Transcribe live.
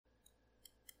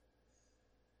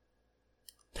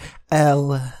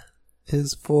L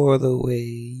is for the way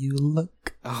you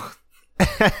look. Oh.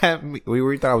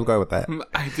 we thought I was going with that.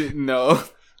 I didn't know.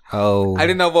 Oh. I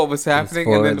didn't know what was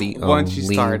happening. And then the once you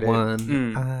started.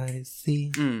 One I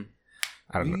see.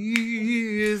 I don't know.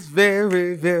 He is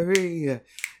very, very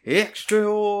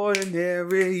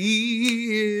extraordinary.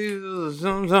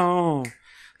 Come on.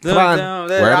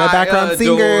 Where are my background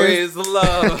singers? Is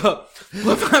love.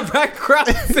 With my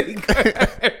background singers.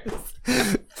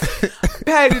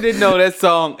 Patty didn't know that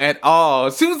song at all.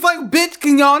 She was like, bitch,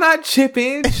 can y'all not chip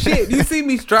in? Shit, you see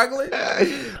me struggling?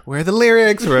 Where are the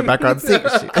lyrics? Where are my background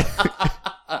singers?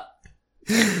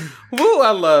 Woo,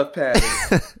 I love Patty.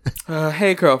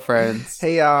 Hey, girlfriends.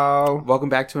 Hey, y'all. Welcome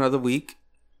back to another week.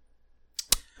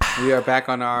 We are back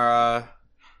on our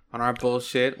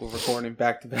bullshit. We're recording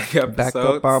back-to-back episodes. Back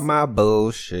up on my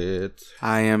bullshit.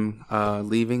 I am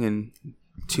leaving in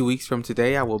 2 weeks from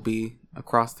today. I will be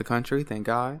across the country, thank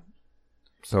God.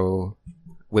 So,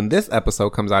 when this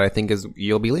episode comes out, I think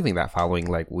you'll be leaving that following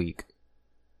week.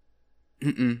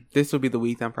 This will be the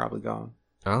week I'm probably gone.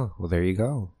 Oh, well, there you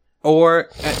go. Or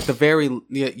at the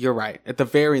you're right. At the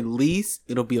very least,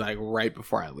 it'll be right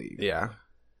before I leave. Yeah.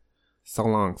 So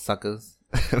long, suckers.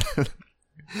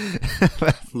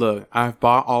 Look, I've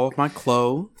bought all of my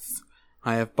clothes.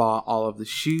 I have bought all of the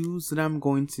shoes that I'm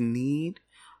going to need.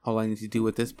 All I need to do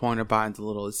at this point are buy the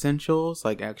little essentials,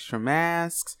 like extra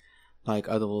masks, like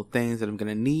other little things that I'm going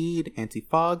to need,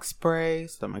 anti-fog spray,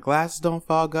 so that my glasses don't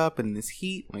fog up in this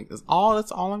heat. That's all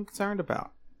I'm concerned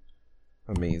about.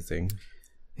 Amazing.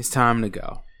 It's time to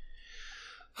go.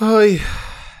 Oh,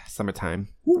 summertime.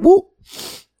 Woo woo.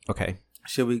 Okay.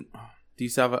 Should we? Do you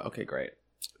still have okay, great.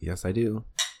 Yes, I do.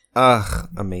 Ugh,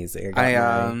 amazing. What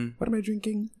am I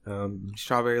drinking?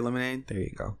 Strawberry lemonade. There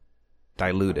you go.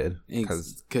 Diluted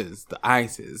because the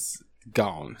ice is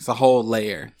gone. It's a whole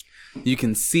layer. You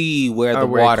can see where the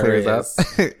water is. Up.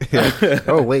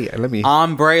 Oh wait, let me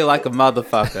ombre like a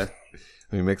motherfucker.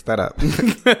 Let me mix that up.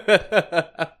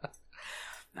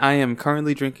 I am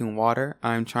currently drinking water.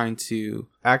 I'm trying to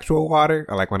actual water.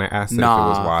 Or when I asked if it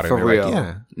was water, for real.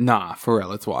 Yeah, nah, for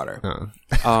real, it's water.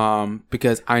 Oh.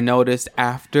 Because I noticed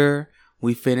after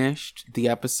we finished the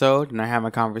episode and I had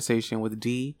my conversation with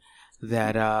D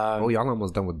that y'all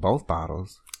almost done with both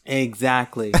bottles.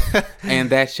 Exactly.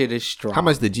 And that shit is strong. How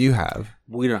much did you have?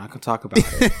 We're not gonna talk about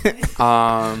it.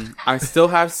 I still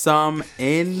have some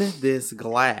in this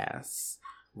glass,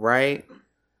 right?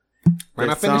 Why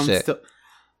not finish it?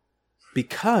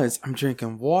 Because I'm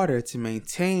drinking water to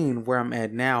maintain where I'm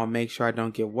at now and make sure I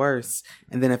don't get worse.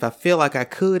 And then if I feel like I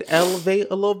could elevate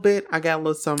a little bit, I got a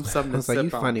little something to sip on. You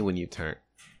funny when you turn.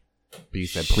 But you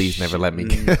said, please never let me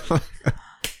get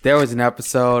There was an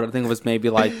episode, I think it was maybe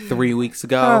 3 weeks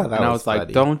ago. And I was like,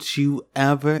 funny. Don't you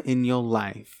ever in your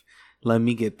life let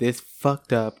me get this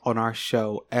fucked up on our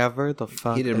show ever the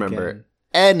fuck He didn't again. remember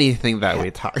anything that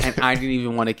we talked about. And I didn't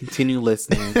even want to continue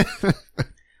listening.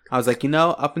 I was like,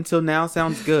 up until now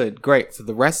sounds good. Great. So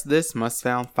the rest of this must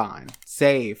sound fine.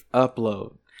 Save,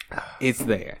 upload. It's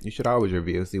there. You should always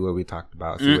review, see what we talked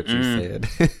about, see what you said.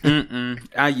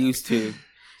 I used to.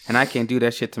 And I can't do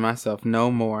that shit to myself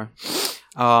no more.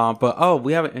 But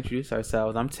we haven't introduced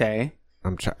ourselves. I'm Tay.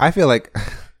 I feel like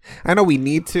I know we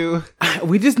need to.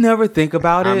 We just never think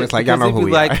about it. It's y'all know who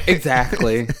we are.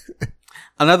 Exactly.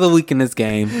 Another week in this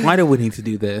game. Why do we need to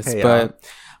do this? Hey, but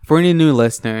for any new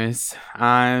listeners,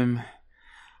 I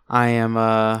am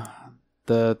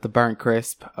the burnt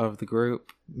crisp of the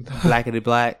group. Blackity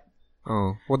black.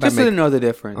 Oh, what just didn't know the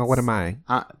difference. Oh, what am I?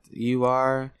 You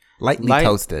are lightly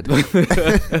toasted.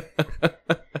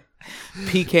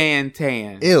 Pecan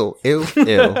tan. Ew.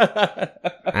 I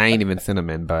ain't even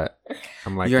cinnamon, but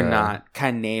I'm you're not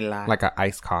canela. Like an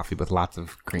iced coffee with lots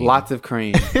of cream. Lots of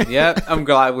cream. Yep. I'm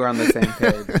glad we're on the same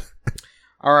page.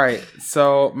 All right.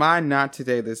 So my not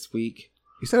today this week.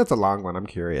 You said it's a long one. I'm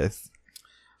curious.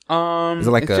 Is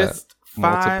it just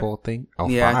multiple thing? Oh,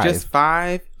 yeah, 5. just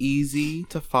 5 easy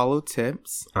to follow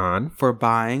tips for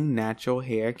buying natural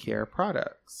hair care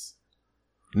products.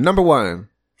 Number 1.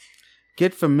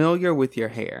 Get familiar with your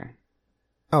hair.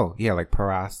 Oh, yeah, like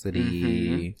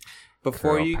porosity.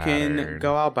 Before you pattern. can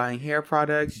go out buying hair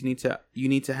products, you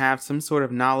need to have some sort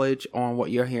of knowledge on what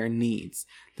your hair needs.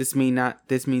 This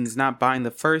means not buying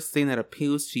the first thing that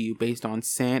appeals to you based on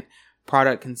scent,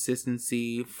 product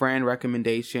consistency, friend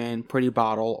recommendation, pretty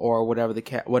bottle, or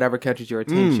whatever catches your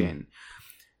attention.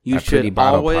 You should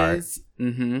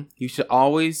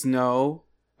always know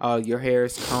your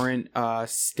hair's current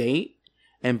state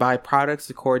and buy products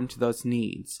according to those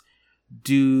needs.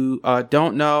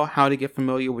 Don't know how to get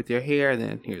familiar with your hair,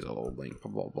 then here's a little link,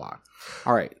 blah, blah, blah.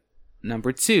 All right.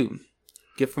 Number 2,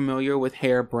 get familiar with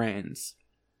hair brands.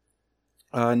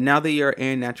 Now that you're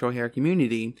in natural hair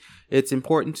community, it's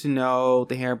important to know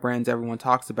the hair brands everyone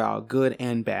talks about, good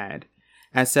and bad.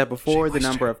 As said before, the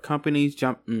number of companies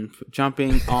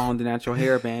jumping on the natural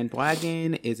hair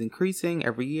bandwagon is increasing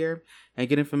every year, and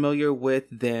getting familiar with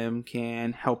them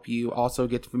can help you also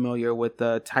get familiar with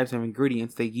the types of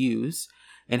ingredients they use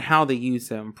and how they use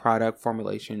them, product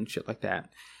formulation, shit like that.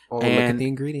 Oh, look at the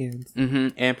ingredients.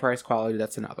 And price quality,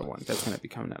 that's another one that's going to be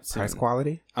coming up soon. Price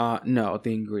quality? No,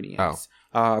 the ingredients.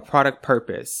 Product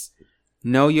purpose.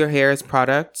 Know your hair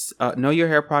products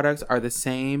are the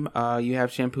same. You have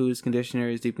shampoos,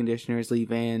 conditioners, deep conditioners,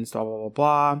 leave-ins, blah, blah,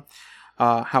 blah,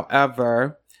 blah.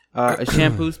 However, a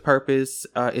shampoo's purpose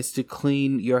is to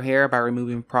clean your hair by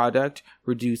removing product,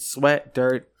 reduce sweat,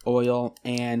 dirt, oil,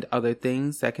 and other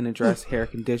things that can address hair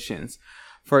conditions.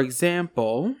 For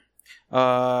example,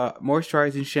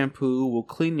 moisturizing shampoo will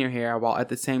clean your hair while at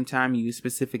the same time use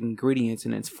specific ingredients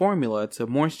in its formula to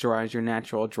moisturize your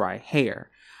natural dry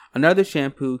hair. Another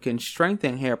shampoo can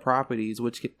strengthen hair properties,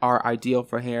 which are ideal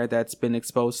for hair that's been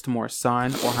exposed to more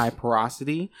sun or high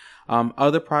porosity.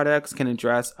 Other products can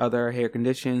address other hair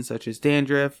conditions such as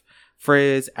dandruff,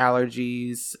 frizz,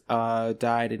 allergies,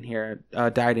 dyed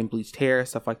and bleached hair,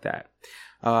 stuff like that.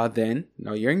 Then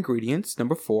know your ingredients.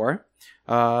 Number 4.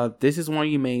 This is one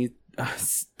you may,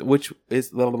 this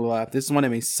is one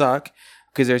that may suck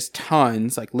because there's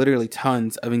tons, like literally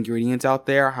tons of ingredients out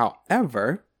there.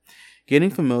 However,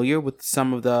 getting familiar with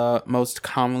some of the most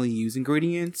commonly used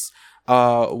ingredients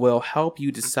will help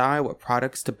you decide what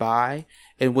products to buy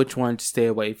and which one to stay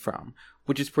away from,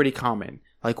 which is pretty common.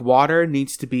 Like water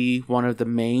needs to be one of the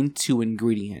main 2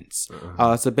 ingredients.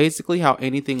 So basically how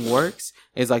anything works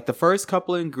is like the first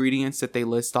couple of ingredients that they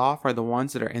list off are the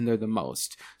ones that are in there the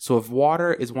most. So if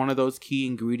water is one of those key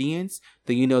ingredients,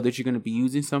 then you know that you're going to be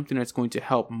using something that's going to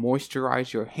help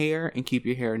moisturize your hair and keep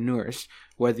your hair nourished.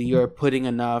 Whether you're putting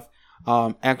enough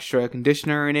extra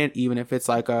conditioner in it, even if it's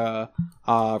like a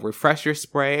refresher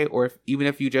spray, or even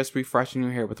if you just refreshing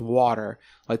your hair with water.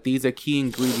 Like these are key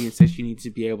ingredients that you need to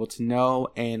be able to know.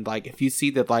 And like if you see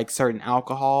that like certain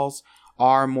alcohols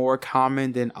are more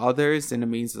common than others, then it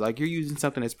means that, like you're using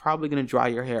something that's probably going to dry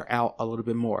your hair out a little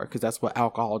bit more, because that's what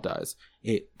alcohol does.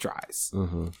 It dries.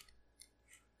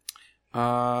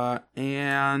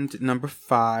 And number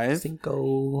 5,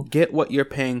 Cinco. Get what you're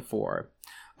paying for.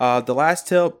 The last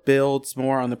tip builds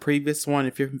more on the previous one.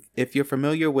 If you're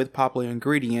familiar with popular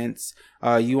ingredients,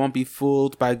 you won't be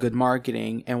fooled by good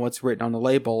marketing and what's written on the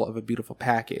label of a beautiful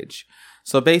package.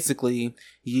 So basically,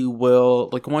 you will,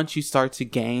 like, once you start to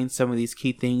gain some of these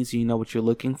key things, you know what you're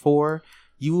looking for,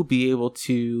 you will be able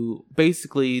to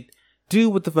basically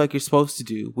do what the fuck you're supposed to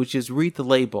do, which is read the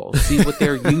label, see what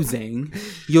they're using.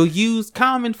 You'll use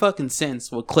common fucking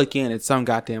sense will click in at some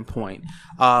goddamn point.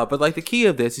 But like the key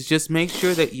of this is just make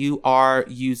sure that you are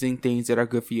using things that are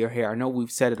good for your hair. I know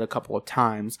we've said it a couple of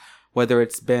times, whether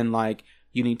it's been like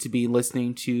you need to be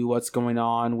listening to what's going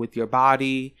on with your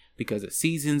body because the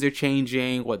seasons are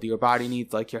changing, whether your body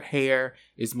needs, like your hair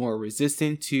is more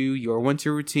resistant to your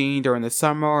winter routine during the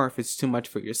summer, or if it's too much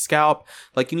for your scalp.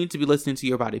 Like you need to be listening to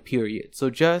your body, period. So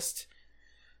just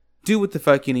do what the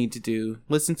fuck you need to do.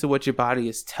 Listen to what your body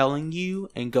is telling you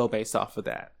and go based off of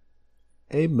that.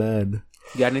 Amen.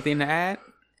 You got anything to add?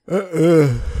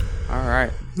 All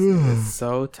right. I'm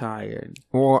so tired.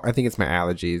 Well, I think it's my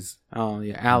allergies. Oh,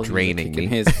 yeah. Allergies draining me.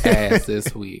 His ass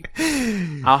this week.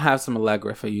 I'll have some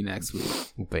Allegra for you next week.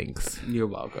 Thanks. You're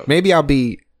welcome. Maybe I'll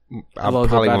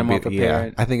probably won't be.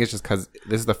 Prepared. I think it's just because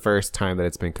this is the first time that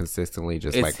it's been consistently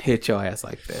just it's like hit your ass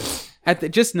like this.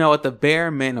 Just know at the bare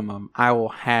minimum, I will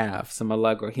have some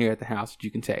Allegra here at the house that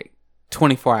you can take.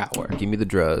 24 hours. Give me the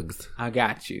drugs. I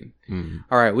got you.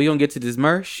 All right, we're going to get to this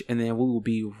merch, and then we will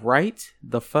be right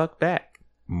the fuck back.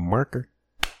 Marker.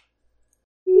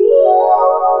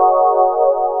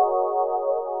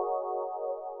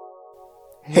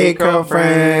 Hey,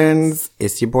 girlfriends.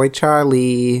 It's your boy,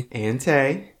 Charlie. And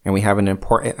Tay. And we have an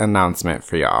important announcement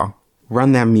for y'all.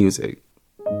 Run that music.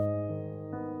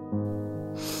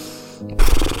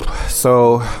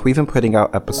 So, we've been putting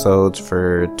out episodes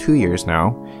for 2 years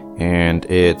now, and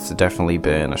it's definitely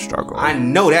been a struggle. I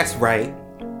know that's right.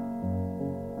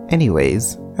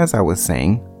 Anyways, as I was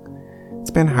saying, it's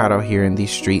been hot out here in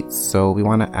these streets, so we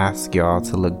want to ask y'all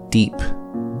to look deep,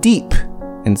 deep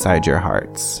inside your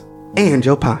hearts. And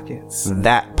your pockets.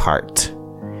 That part.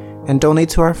 And donate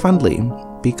to our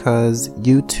Fundly, because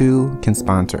you too can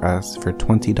sponsor us for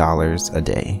 $20 a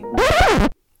day.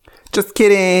 Just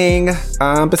kidding.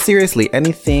 But seriously,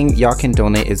 anything y'all can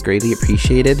donate is greatly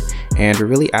appreciated, and we're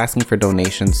really asking for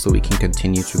donations so we can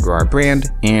continue to grow our brand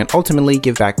and ultimately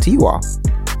give back to you all.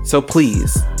 So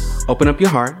please, open up your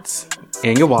hearts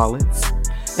and your wallets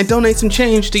and donate some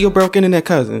change to your broke internet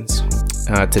cousins.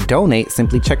 To donate,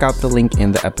 simply check out the link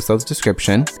in the episode's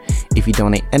description. If you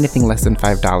donate anything less than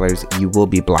 $5, you will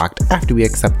be blocked after we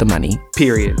accept the money.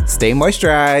 Period. Stay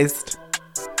moisturized.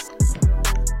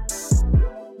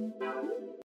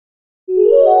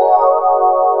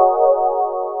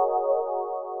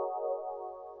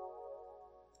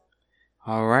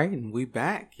 All right, and we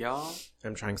back, y'all.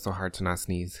 I'm trying so hard to not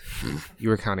sneeze. You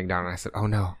were counting down and I said, oh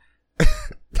no.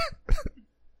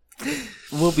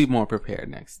 We'll be more prepared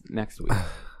next week.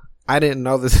 I didn't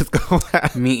know this is going to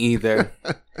happen. Me either.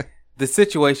 The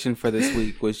situation for this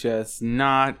week was just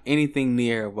not anything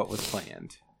near what was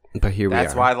planned. But here we are.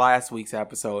 That's why last week's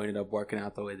episode ended up working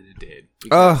out the way that it did.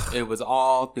 Because it was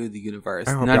all through the universe.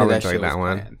 I hope None of y'all that enjoyed shit that was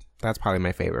one. planned. That's probably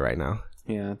my favorite right now.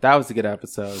 Yeah, that was a good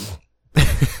episode.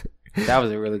 That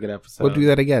was a really good episode. We'll do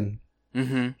that again.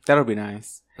 Mm-hmm. That'll be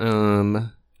nice.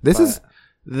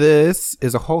 This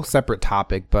is a whole separate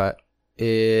topic, but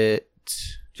it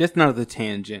just another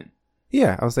tangent.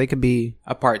 Yeah, I was say it could be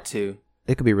a part 2.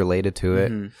 It could be related to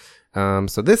it. Mm-hmm.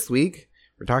 So this week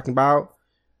we're talking about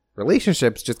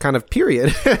relationships, just kind of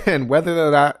period, and whether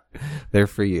or not they're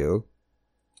for you.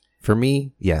 For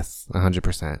me, yes,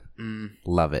 100%.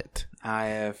 Love it.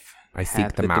 I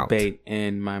seek them out. Debate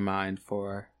in my mind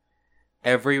for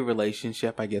every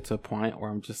relationship. I get to a point where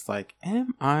I'm just like,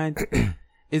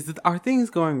 are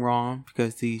things going wrong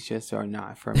because these just are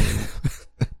not for me?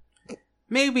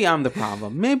 Maybe I'm the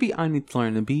problem. Maybe I need to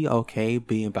learn to be okay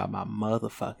being by my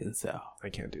motherfucking self. I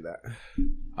can't do that.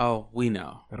 Oh, we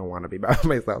know. I don't want to be by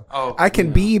myself. Oh, I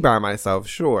can be by myself,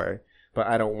 sure, but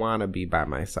I don't want to be by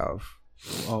myself.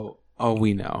 Oh,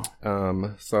 we know.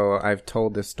 So I've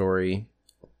told this story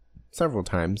several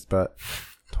times, but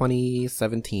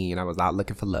 2017, I was out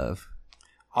looking for love.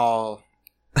 All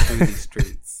through these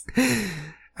streets.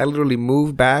 I literally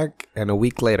moved back, and a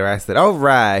week later, I said, all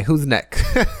right, who's next?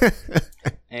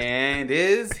 And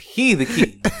is he the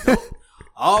key?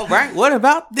 All right, what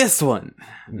about this one?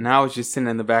 And I was just sitting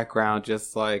in the background,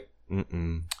 just like,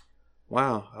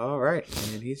 wow, all right.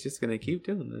 And he's just going to keep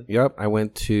doing this. Yep, I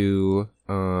went to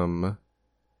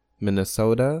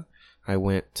Minnesota, I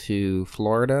went to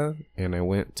Florida, and I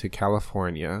went to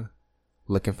California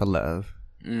looking for love.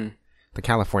 The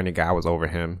California guy was over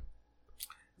him.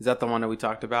 Is that the one that we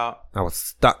talked about? I was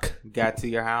stuck. Got to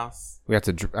your house? We had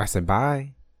to. I said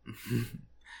bye.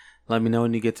 Let me know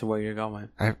when you get to where you're going.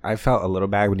 I felt a little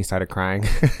bad when he started crying.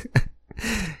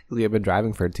 We had been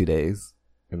driving for 2 days,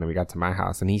 and then we got to my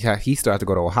house, and he still had to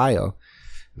go to Ohio.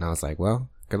 And I was like,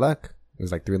 well, good luck. It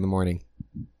was like 3 a.m.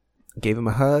 Gave him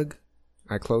a hug.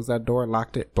 I closed that door,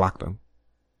 locked it, blocked him.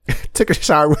 Took a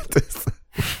shower with this.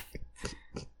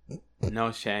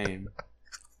 No shame.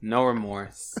 No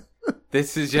remorse.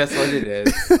 This is just what it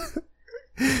is.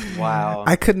 Wow.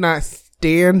 I could not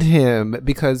stand him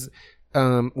because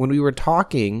when we were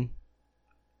talking,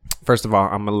 first of all,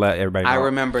 I'm going to let everybody know. I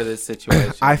remember this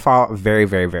situation. I fall very,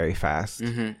 very, very fast.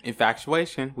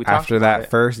 Infatuation. We After that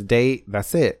first date,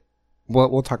 that's it.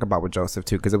 We'll talk about with Joseph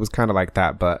too, because it was kind of like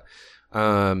that. But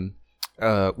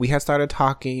we had started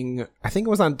talking, I think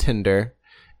it was on Tinder.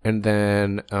 And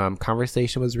then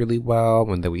conversation was really well.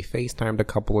 And then we FaceTimed a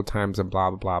couple of times and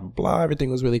blah, blah, blah, blah. Everything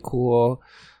was really cool.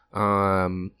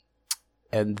 And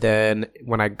then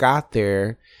when I got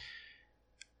there,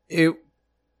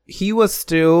 he was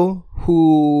still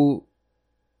who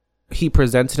he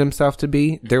presented himself to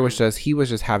be. He was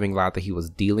just having a lot that he was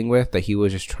dealing with that he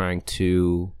was just trying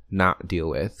to not deal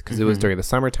with because it was during the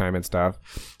summertime and stuff.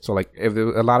 So like a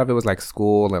lot of it was like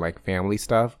school and like family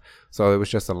stuff. So it was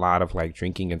just a lot of like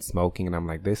drinking and smoking. And I'm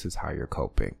like, this is how you're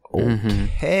coping.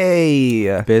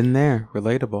 Okay. Been there.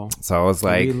 Relatable. So I was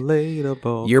like,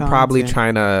 relatable. You're probably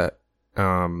trying to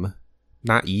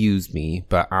not use me,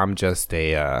 but I'm just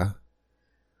you're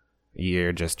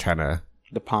just trying to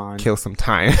kill some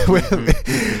time with me.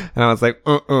 And I was like,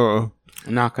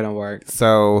 not gonna work.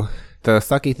 So the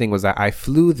sucky thing was that I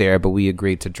flew there, but we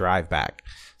agreed to drive back.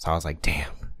 So I was like,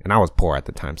 damn. And I was poor at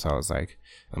the time, so I was like,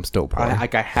 I'm still poor. I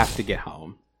have to get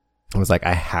home. I was like,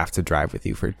 I have to drive with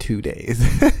you for 2 days.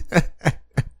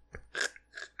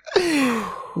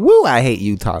 Woo, I hate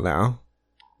Utah now.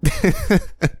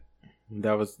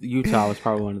 Utah was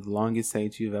probably one of the longest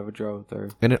states you've ever drove through.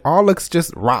 And it all looks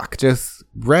just rock, just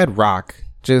red rock.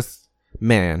 Just,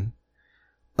 man.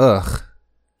 Ugh.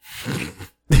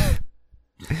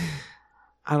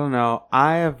 I don't know.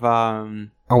 I have, Oh,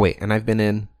 wait. And I've been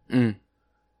in...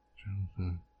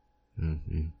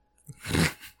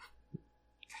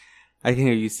 I can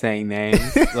hear you saying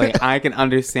names. Like, I can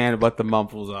understand what the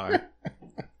mumbles are.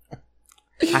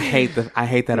 I hate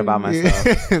that about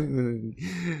myself.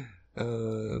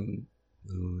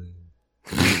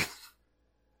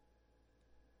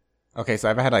 Okay, so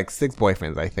I've had like 6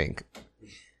 boyfriends, I think.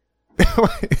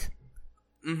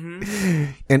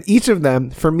 And each of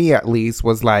them, for me at least,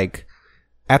 was like,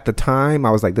 at the time,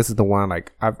 I was like, this is the one.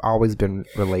 Like, I've always been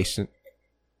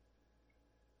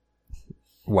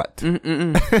What? I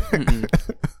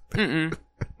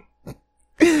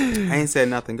ain't said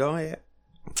nothing. Go ahead.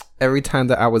 Every time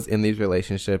that I was in these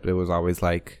relationships, it was always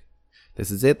like,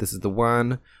 this is it. This is the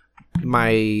one.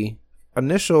 My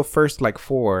initial first like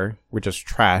 4 were just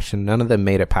trash, and none of them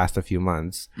made it past a few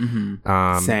months.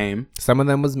 Same. Some of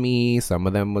them was me. Some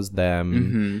of them was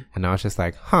them. And I was just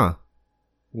like, huh.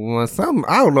 Well,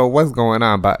 I don't know what's going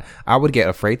on, but I would get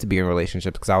afraid to be in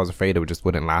relationships because I was afraid it just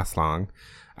wouldn't last long.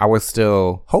 I was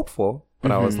still hopeful,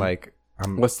 but I was like,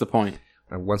 what's the point?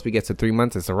 Once we get to 3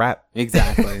 months, it's a wrap.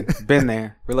 Exactly. Been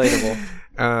there. Relatable.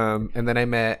 And then I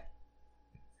met,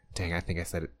 dang, I think I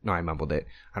said it. No, I mumbled it.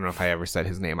 I don't know if I ever said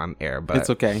his name on air, but it's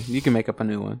okay. You can make up a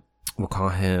new one. We'll call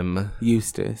him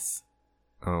Eustace.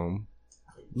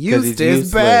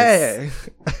 Eustace Bay.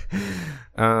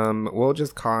 We'll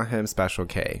just call him Special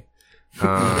K.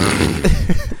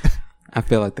 I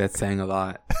feel like that's saying a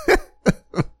lot.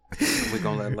 We're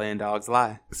gonna let land dogs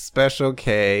lie. Special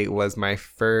K was my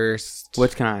first.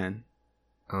 Which kind?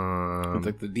 It's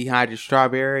like the dehydrated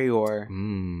strawberry, or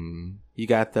you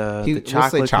got the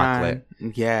chocolate kind?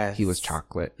 Yes, he was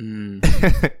chocolate.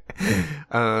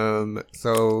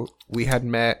 So we had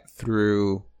met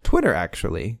through Twitter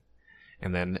actually,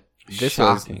 and then this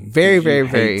Shocking. was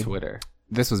very Twitter.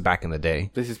 This was back in the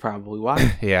day. This is probably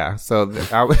why. Yeah. So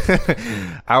that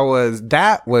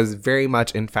was very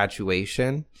much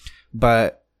infatuation,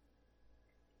 but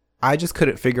I just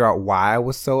couldn't figure out why I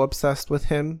was so obsessed with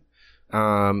him.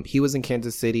 He was in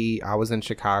Kansas City. I was in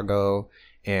Chicago,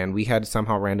 and we had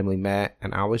somehow randomly met,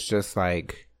 and I was just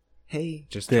like, hey,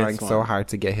 just trying so hard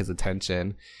to get his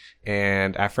attention.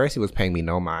 And at first he was paying me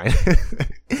no mind,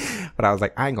 but I was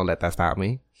like, I ain't gonna let that stop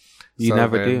me. You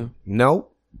never do. Nope.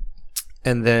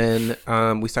 And then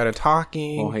we started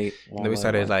talking. Then we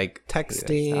started like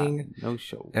texting. No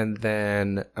show. And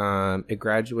then it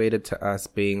graduated to us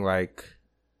being like,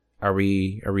 are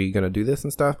we gonna do this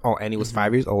and stuff? Oh, and he was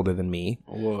 5 years older than me.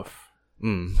 Woof.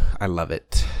 I love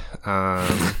it.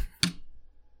 Love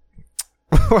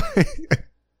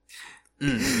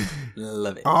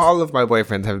it. All of my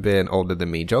boyfriends have been older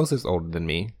than me. Joseph's older than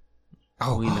me.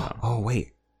 Oh, we know. Oh,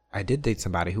 wait. I did date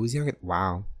somebody who was younger.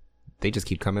 Wow. They just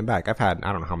keep coming back. I've had,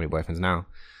 I don't know how many boyfriends now.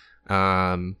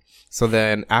 So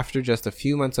then after just a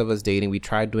few months of us dating, we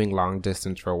tried doing long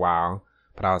distance for a while,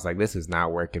 but I was like, this is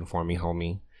not working for me,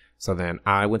 homie. So then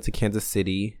I went to Kansas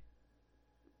City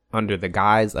under the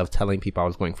guise of telling people I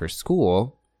was going for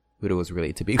school, but it was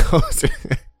really to be closer.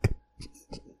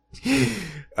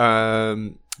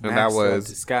 And that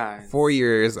was 4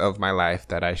 years of my life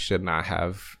that I should not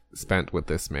have spent with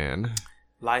this man.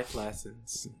 Life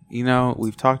lessons. You know,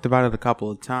 we've talked about it a couple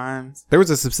of times. There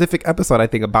was a specific episode, I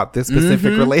think, about this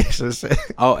specific relationship.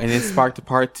 Oh, and it sparked a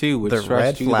part 2, which the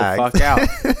red stressed you flag. the fuck out.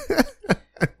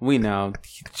 We know.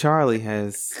 Charlie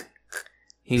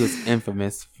he was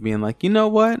infamous for being like, you know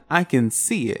what? I can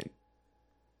see it,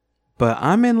 but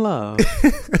I'm in love.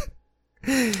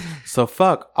 So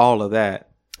fuck all of that.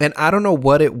 And I don't know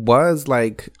what it was.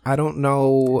 Like, I don't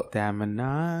know. That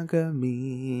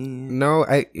monogamy. No,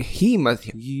 he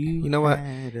must. You know what?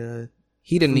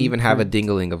 He didn't even have a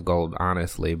dingling of gold,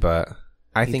 honestly. But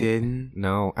I think didn't.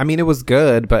 No, I mean it was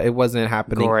good, but it wasn't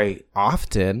happening great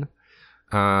often.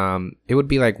 It would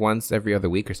be like once every other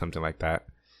week or something like that,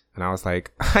 and I was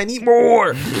like, I need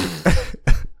more.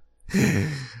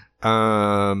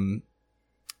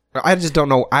 I just don't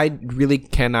know. I really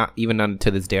cannot even to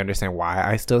this day understand why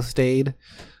I still stayed.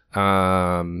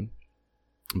 But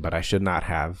I should not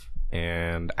have.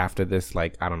 And after this,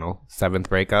 like, I don't know, 7th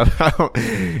breakup, I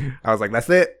was like, that's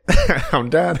it. I'm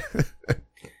done.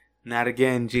 Not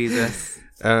again, Jesus.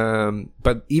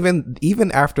 But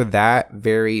even after that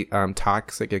very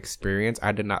toxic experience,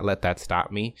 I did not let that stop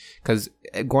me. Because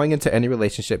going into any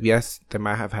relationship, yes, they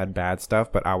might have had bad stuff,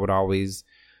 but I would always...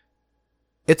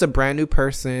 It's a brand new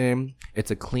person.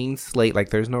 It's a clean slate. Like,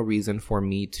 there's no reason for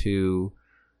me to,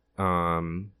 I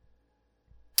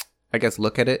guess,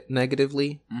 look at it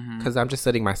negatively. Because I'm just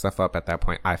setting myself up at that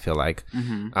point, I feel like.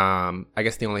 I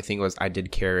guess the only thing was I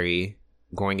did carry,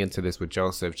 going into this with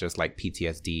Joseph, just like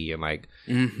PTSD and like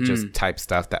just type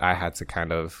stuff that I had to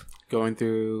kind of...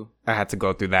 I had to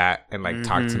go through that and like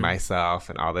talk to myself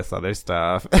and all this other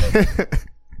stuff.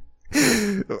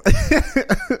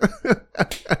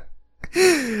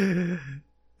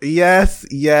 Yes.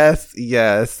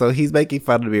 So he's making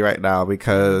fun of me right now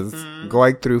because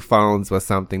going through phones was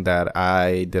something that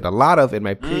I did a lot of in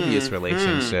my previous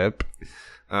relationship.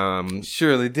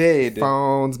 Surely did.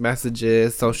 Phones,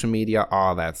 messages, social media,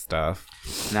 all that stuff.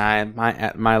 Nah,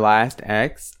 my last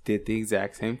ex did the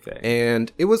exact same thing.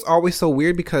 And it was always so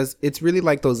weird because it's really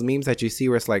like those memes that you see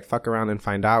where it's like, fuck around and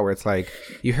find out, where it's like,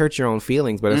 you hurt your own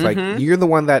feelings, but it's like, you're the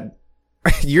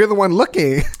one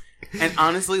looking. And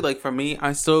honestly, like for me,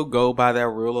 I still go by that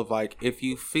rule of like, if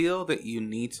you feel that you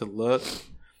need to look,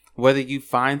 whether you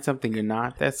find something or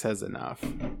not, that says enough.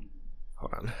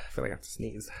 Hold on. I feel like I have to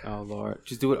sneeze. Oh, Lord.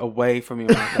 Just do it away from your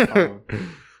microphone.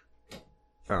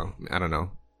 Oh, I don't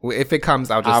know. If it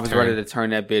comes, I'll just I was ready to turn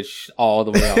that bitch all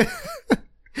the way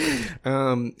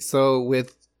up. So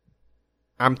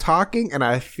I'm talking and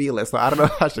I feel it. So I don't know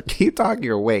if I should keep talking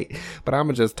or wait, but I'm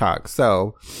going to just talk.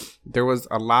 So there was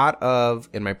a lot of,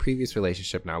 in my previous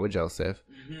relationship now with Joseph,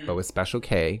 but with Special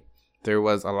K, there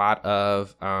was a lot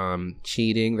of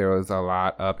cheating. There was a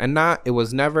lot of, it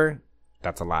was never...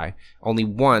 That's a lie. Only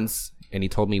once, and he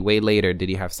told me way later, did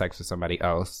he have sex with somebody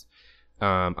else,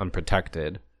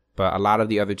 unprotected. But a lot of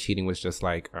the other cheating was just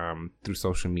like through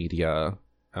social media,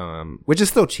 which is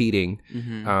still cheating.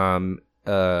 I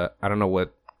don't know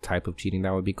what type of cheating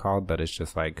that would be called, but it's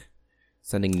just like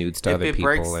sending nudes to other people.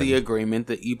 If it breaks the agreement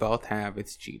that you both have,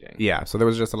 it's cheating. Yeah, so there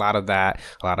was just a lot of that,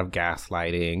 a lot of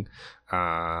gaslighting,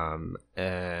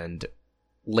 and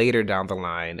later down the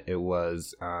line, it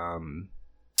was...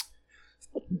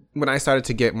 when I started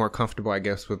to get more comfortable, I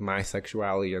guess, with my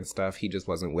sexuality and stuff, he just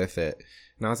wasn't with it.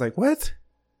 And I was like, what?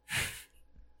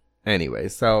 Anyway,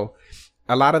 so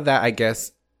a lot of that, I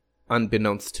guess,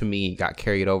 unbeknownst to me, got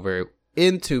carried over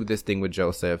into this thing with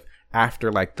Joseph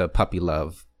after, like, the puppy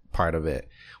love part of it.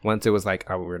 Once it was like,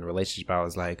 oh, we're in a relationship, I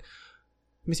was like,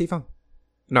 let me see your phone.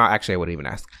 No, actually, I wouldn't even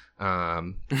ask.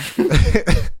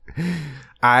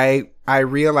 I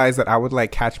realized that I would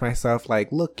like catch myself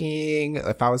like looking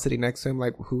if I was sitting next to him,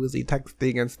 like who is he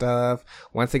texting and stuff.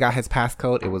 Once I got his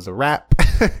passcode, it was a wrap.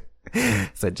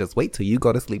 So just wait till you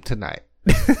go to sleep tonight.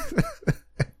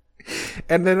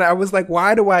 And then I was like,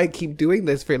 why do I keep doing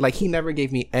this for? Like he never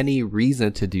gave me any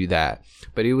reason to do that,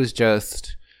 but it was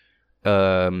just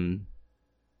I don't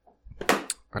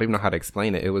even know how to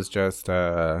explain it. It was just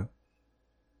a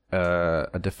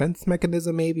defense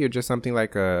mechanism maybe, or just something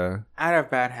like a... I had a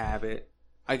bad habit.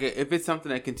 Like if it's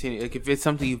something that continues, like if it's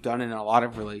something you've done in a lot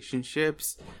of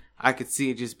relationships, I could see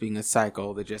it just being a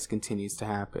cycle that just continues to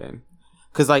happen.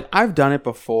 Because like I've done it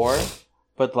before,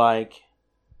 but like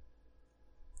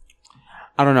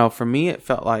I don't know. For me, it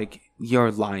felt like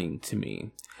you're lying to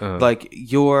me. Like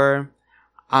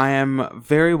I am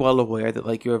very well aware that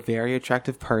like you're a very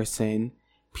attractive person.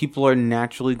 People are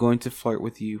naturally going to flirt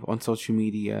with you on social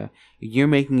media. You're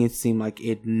making it seem like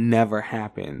it never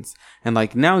happens. And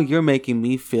like now you're making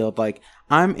me feel like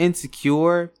I'm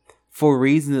insecure for a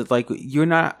reason that like you're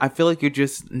not, I feel like you're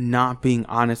just not being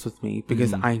honest with me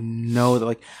because I know that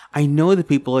like, I know that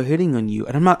people are hitting on you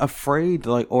and I'm not afraid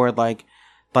like, or like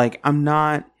I'm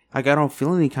not, like I don't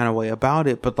feel any kind of way about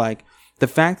it. But like the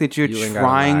fact that you're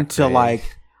trying to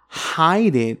like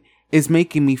hide it is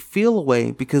making me feel a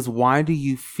way, because why do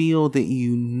you feel that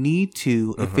you need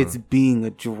to if it's being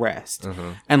addressed?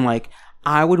 And like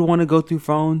I would want to go through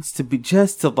phones to be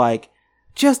just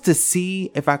to see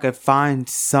if I could find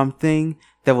something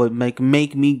that would make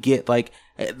me get like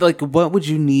what would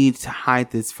you need to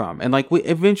hide this from? And like we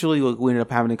ended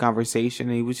up having a conversation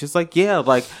and he was just like, yeah,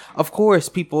 like of course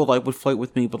people like would flirt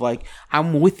with me, but like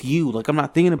I'm with you, like I'm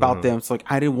not thinking about them. So like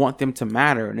I didn't want them to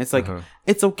matter. And it's like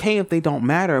it's okay if they don't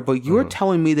matter, but you're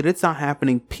telling me that it's not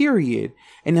happening, period.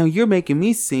 And now you're making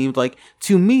me seem like,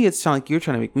 to me it's like you're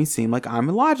trying to make me seem like I'm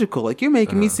illogical. Like you're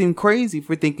making me seem crazy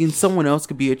for thinking someone else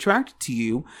could be attracted to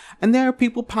you, and there are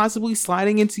people possibly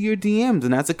sliding into your DMs,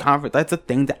 and that's a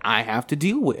thing that I have to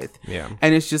deal with. Yeah.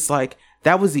 And it's just like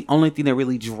that was the only thing that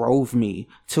really drove me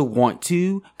to want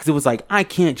to, because it was like I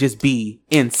can't just be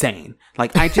insane.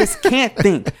 Like I just can't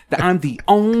think that I'm the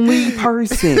only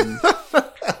person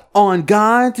on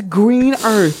God's green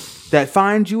earth that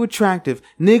finds you attractive.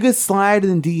 Niggas slide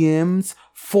in DMs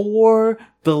for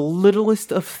the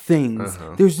littlest of things.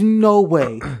 There's no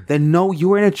way that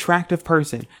you're an attractive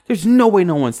person. There's no way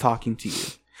no one's talking to you.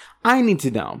 I need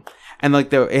to know. And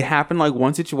like it happened like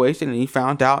one situation and he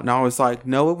found out and I was like,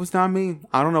 no, it was not me.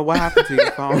 I don't know what happened to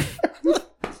your phone.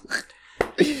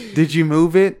 Did you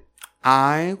move it?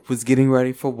 I was getting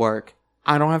ready for work.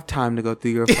 I don't have time to go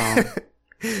through your phone.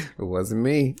 It wasn't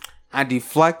me. I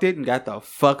deflected and got the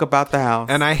fuck about the house.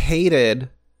 And I hated,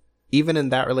 even in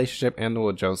that relationship and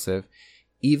with Joseph,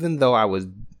 even though I was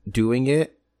doing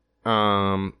it,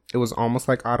 it was almost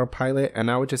like autopilot, and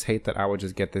I would just hate that I would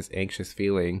just get this anxious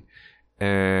feeling.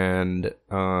 And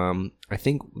I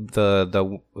think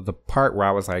the part where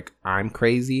I was like, I'm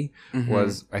crazy,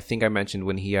 was, I think I mentioned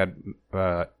when he had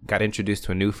got introduced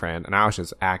to a new friend, and I was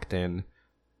just acting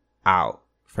out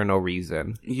for no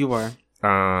reason. You were.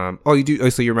 Oh, you do? Oh,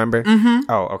 so you remember?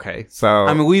 Oh, okay. So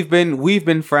I mean, we've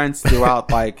been friends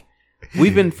throughout. Like,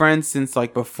 we've been friends since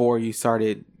like before you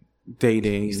started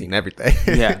dating. You've seen everything.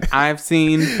 Yeah, I've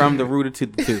seen from the rooter to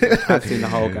the tutor. I've seen the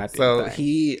whole goddamn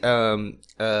thing.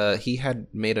 He had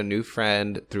made a new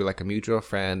friend through like a mutual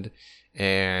friend,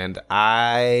 and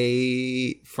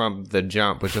I from the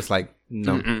jump was just like,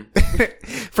 no,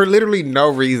 for literally no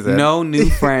reason. No new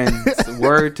friends.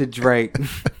 Word to Drake.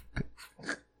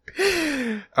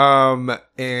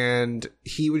 And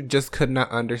he just could not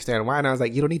understand why, and I was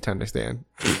like, you don't need to understand.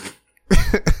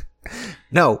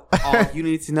 No. All you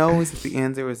need to know is that the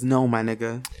answer is no, my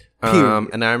nigga. Period.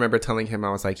 And I remember telling him, I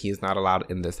was like, he's not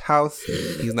allowed in this house.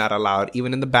 He's not allowed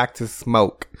even in the back to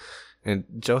smoke. And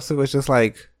Joseph was just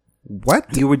like,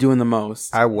 what? You were doing the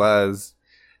most. I was.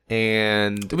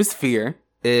 And it was fear.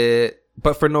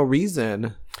 But for no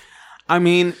reason. I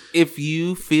mean, if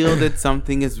you feel that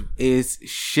something is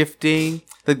shifting,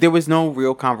 like there was no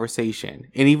real conversation.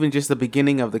 And even just the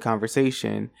beginning of the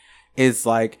conversation is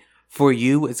like, for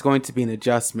you, it's going to be an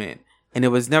adjustment. And it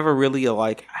was never really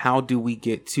like, how do we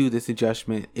get to this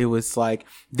adjustment? It was like,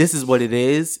 this is what it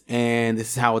is, and this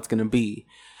is how it's going to be.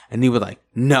 And he was like,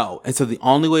 no. And so the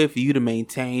only way for you to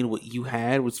maintain what you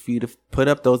had was for you to put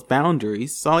up those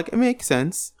boundaries. So like, it makes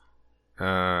sense.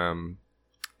 I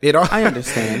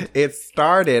understand. It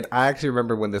started, I actually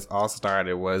remember when this all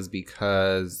started was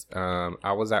because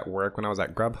I was at work when I was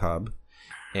at Grubhub.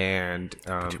 And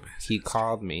he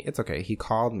called me. It's okay. He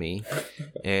called me,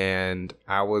 and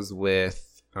I was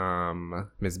with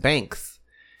Ms. Banks.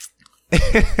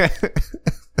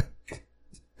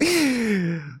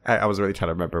 I was really trying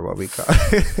to remember what we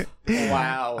called.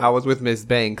 Wow. I was with Ms.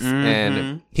 Banks,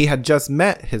 and he had just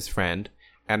met his friend,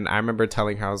 and I remember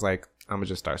telling her, I was like, I'm gonna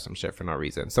just start some shit for no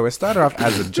reason. So it started off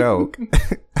as a joke.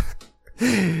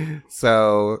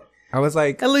 So I was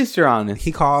like, at least you're honest.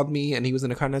 He called me and he was in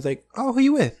the car, and I was like, oh, who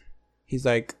you with? He's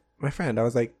like, my friend. I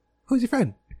was like, who's your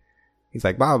friend? He's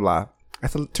like, blah, blah, blah. I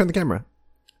said, turn the camera.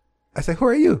 I said, who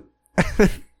are you? I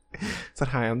said,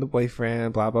 hi, I'm the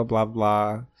boyfriend, blah, blah, blah,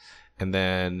 blah. And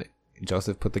then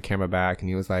Joseph put the camera back, and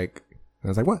he was like, I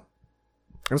was like, what?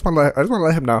 I just want to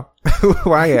let him know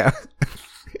who I am.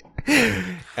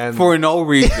 And for no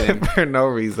reason. For no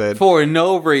reason. For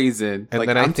no reason. And like,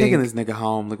 then I'm taking this nigga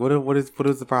home. Like, what is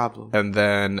the problem? And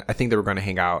then I think they were going to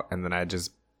hang out. And then I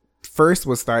just first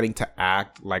was starting to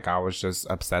act like I was just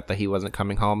upset that he wasn't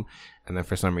coming home. And then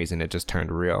for some reason it just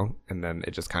turned real. And then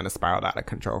it just kind of spiraled out of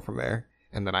control from there.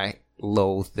 And then I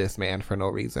loathed this man for no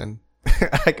reason.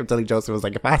 I kept telling Joseph, was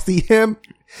like, if I see him,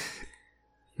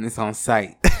 it's on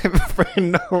sight. For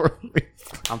no reason.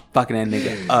 I'm fucking that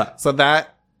nigga up. So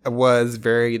that was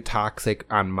very toxic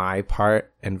on my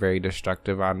part and very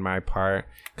destructive on my part,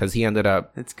 because he ended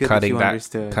up cutting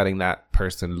that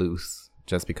person loose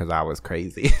just because I was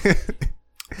crazy.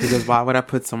 Because why would I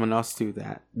put someone else through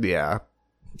that? Yeah.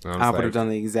 I would have done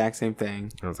the exact same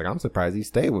thing. I was like, I'm surprised you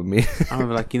stayed with me. I would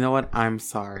be like, you know what? I'm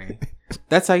sorry.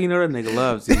 That's how you know that nigga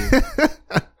loves you.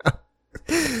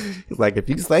 He's like, if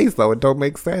you say so, it don't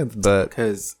make sense. But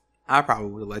because I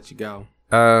probably would have let you go.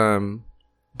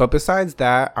 But besides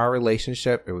that, our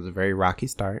relationship, it was a very rocky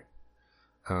start.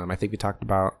 I think we talked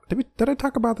about, did I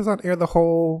talk about this on air, the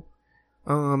whole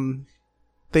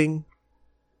thing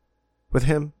with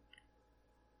him?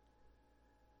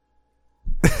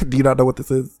 Do you not know what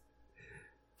this is?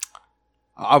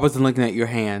 I wasn't looking at your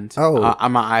hand. Oh.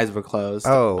 My eyes were closed.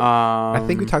 Oh. I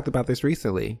think we talked about this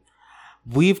recently.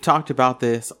 We've talked about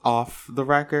this off the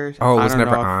record. Oh, it was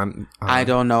never on? I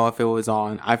don't know if it was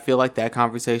on. I feel like that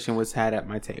conversation was had at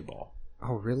my table.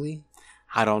 Oh, really?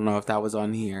 I don't know if that was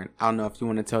on here. I don't know if you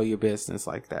want to tell your business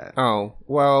like that. Oh,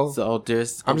 well. So I'm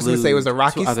just going to say it was a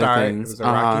rocky start. It was a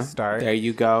rocky start. There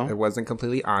you go. It wasn't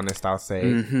completely honest, I'll say.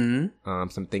 Mm-hmm.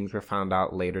 Some things were found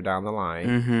out later down the line.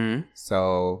 Mm-hmm.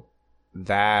 So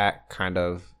that kind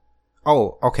of...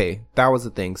 Oh, okay. That was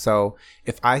the thing. So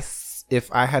if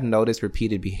I had noticed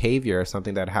repeated behavior or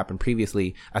something that happened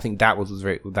previously, I think that was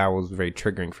very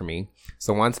triggering for me.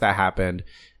 So once that happened,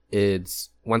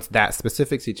 once that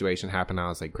specific situation happened, I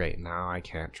was like, great, now I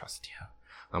can't trust you.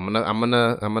 I'm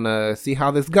gonna see how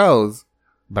this goes,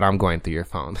 but I'm going through your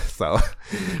phone. So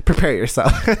prepare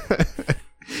yourself.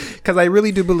 Because I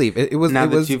really do believe it was. Now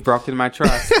that you've broken my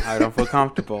trust, I don't feel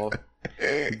comfortable.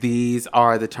 These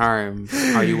are the terms.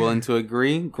 Are you willing to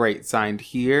agree? Great. Signed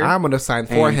here. I'm going to sign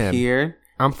for and him. Here.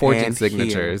 I'm forging and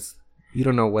signatures. Here. You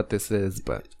don't know what this is,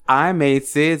 but I made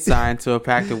Sid sign to a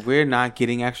pact that we're not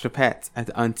getting extra pets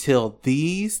until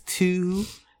these two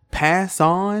pass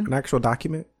on. An actual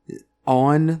document?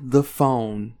 On the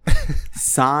phone.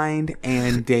 Signed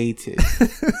and dated.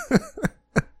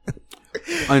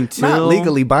 Until not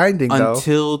legally binding, though.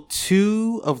 Until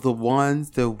two of the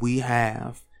ones that we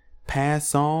have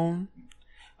pass on,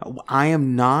 I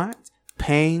am not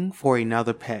paying for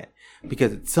another pet.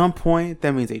 Because at some point,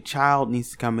 that means a child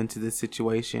needs to come into this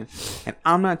situation. And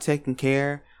I'm not taking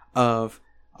care of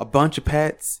a bunch of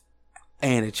pets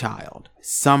and a child.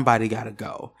 Somebody got to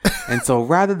go. And so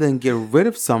rather than get rid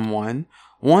of someone,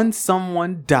 once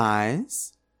someone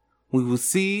dies, we will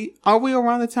see, are we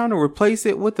around the time to replace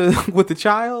it with the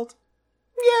child?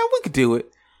 Yeah, we could do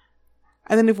it.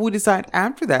 And then if we decide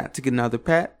after that to get another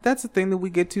pet, that's the thing that we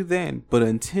get to then. But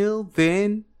until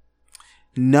then,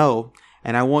 no.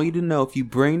 And I want you to know, if you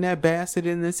bring that bastard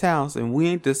in this house and we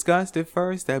ain't discussed it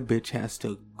first, that bitch has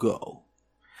to go.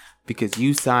 Because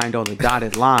you signed on the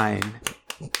dotted line,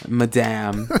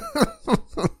 madame.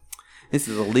 This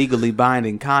is a legally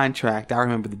binding contract. I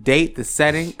remember the date, the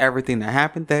setting, everything that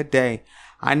happened that day.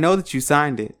 I know that you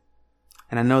signed it.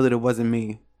 And I know that it wasn't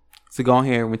me. So go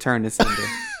ahead and return this under.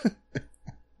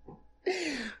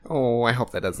 Oh, I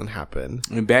hope that doesn't happen.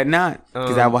 You bet not,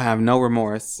 because I will have no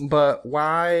remorse. But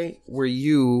why were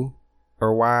you,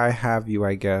 or why have you,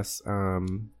 I guess,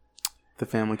 the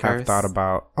family curse? have thought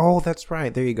about, oh, that's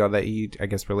right. There you go. That you, I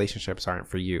guess relationships aren't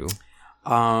for you.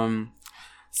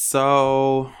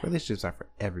 So relationships are for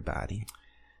everybody.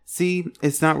 See,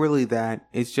 it's not really that.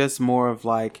 It's just more of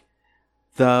like,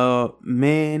 the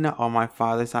men on my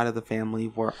father's side of the family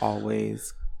were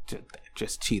always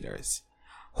just cheaters.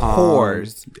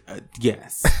 Whores.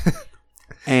 Yes.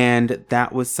 And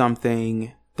that was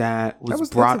something that was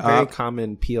brought that's a very up.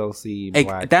 common PLC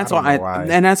black. That's why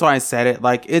and that's why I said it.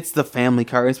 Like, it's the family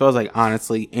curse. But I was like,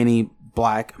 honestly, any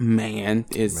black man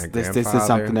is this is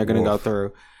something they're gonna go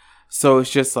through. So it's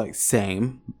just like,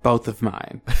 same, both of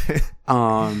mine.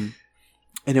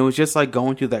 And it was just like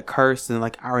going through that curse. And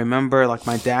like, I remember like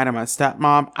my dad and my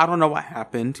stepmom, I don't know what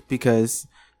happened because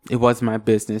it wasn't my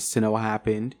business to know what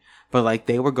happened. But like,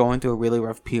 they were going through a really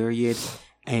rough period.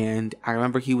 And I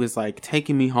remember he was like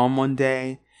taking me home one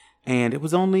day. And it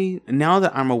was only, now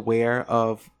that I'm aware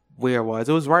of where it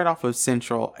was right off of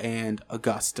Central and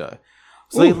Augusta.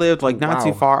 So they lived like not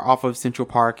too far off of Central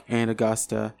Park and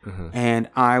Augusta. And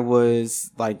I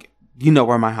was like, you know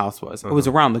where my house was. It was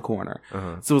around the corner.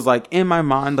 So it was like, in my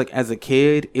mind, like as a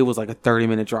kid, it was like a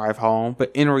 30-minute drive home.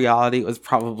 But in reality, it was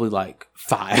probably like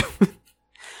 5.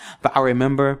 But I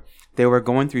remember they were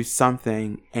going through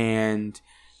something, and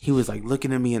he was like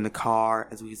looking at me in the car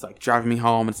as he's like driving me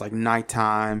home. It's like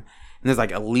nighttime, and there's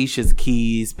like Alicia's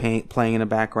Keys playing in the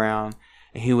background.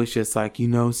 And he was just like, you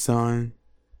know, son,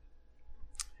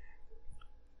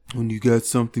 when you got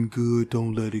something good,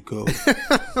 don't let it go.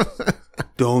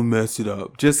 Don't mess it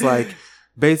up. Just like,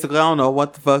 basically, I don't know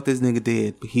what the fuck this nigga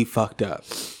did, but he fucked up.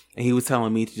 And he was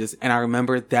telling me to just, and I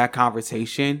remember that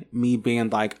conversation, me being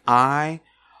like, I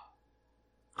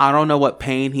don't know what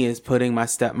pain he is putting my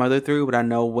stepmother through, but I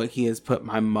know what he has put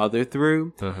my mother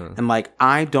through. And like,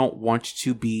 I don't want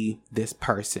to be this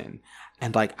person.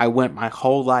 And like, I went my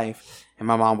whole life, and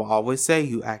my mom will always say,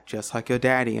 you act just like your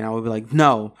daddy. And I would be like,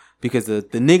 no, because the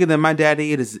nigga that my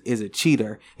daddy is a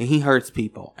cheater, and he hurts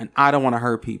people, and I don't want to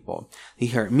hurt people. He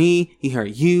hurt me. He hurt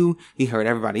you. He hurt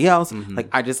everybody else. Like,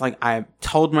 I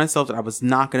told myself that I was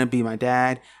not going to be my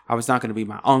dad. I was not going to be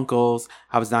my uncles.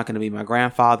 I was not going to be my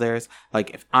grandfathers.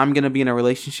 Like, if I'm going to be in a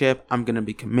relationship, I'm going to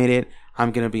be committed.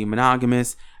 I'm going to be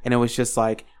monogamous. And it was just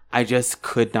like, I just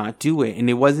could not do it. And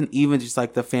it wasn't even just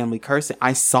like the family curse.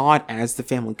 I saw it as the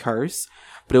family curse,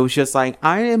 but it was just like,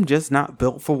 I am just not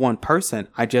built for one person.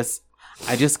 I just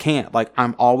can't. Like,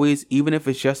 I'm always, even if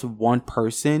it's just one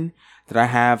person that I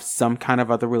have some kind of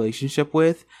other relationship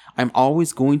with, I'm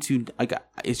always going to, like,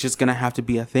 it's just going to have to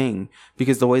be a thing,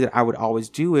 because the way that I would always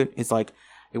do it is like,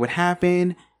 it would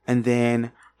happen, and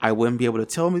then I wouldn't be able to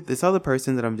tell this other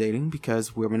person that I'm dating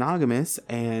because we're monogamous,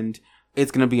 and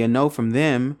it's going to be a no from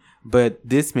them, but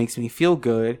this makes me feel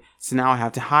good. So now I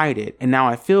have to hide it. And now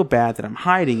I feel bad that I'm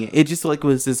hiding it. It just like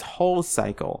was this whole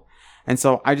cycle. And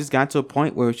so I just got to a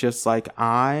point where it's just like,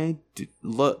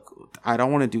 look, I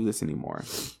don't want to do this anymore.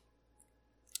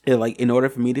 Like, in order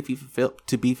for me to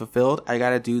be fulfilled, I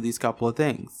got to do these couple of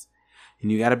things. And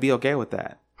you got to be okay with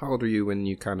that. How old were you when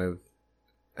you kind of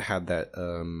had that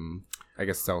I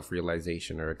guess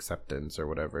self-realization or acceptance or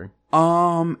whatever?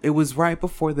 It was right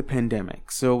before the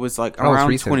pandemic, so it was like Oh, it's around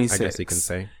recent, 26. I guess you can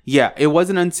say. Yeah, it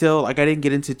wasn't until like I didn't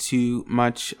get into too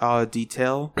much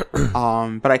detail,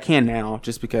 but I can now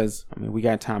just because I mean we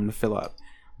got time to fill up.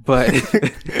 But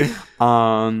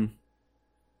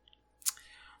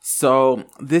so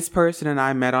this person and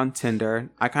I met on Tinder.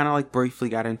 I kind of like briefly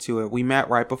got into it. We met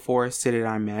right before Sid and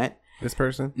I met. This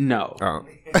person? No. Oh.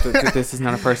 This is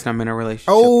not a person I'm in a relationship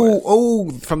with.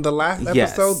 Oh, from the last episode?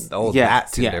 Yes. Oh, Yes.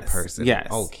 that Tinder Yes. person.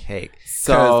 Yes. Okay.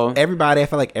 So I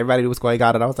feel like everybody was going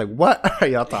on, and I was like, what are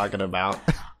y'all talking about?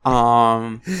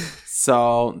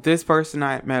 So this person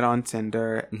I met on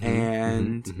Tinder,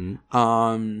 and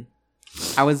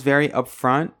I was very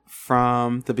upfront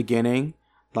from the beginning.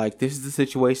 Like, this is the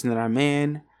situation that I'm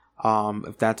in.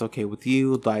 If that's okay with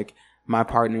you, like, my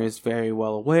partner is very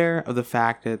well aware of the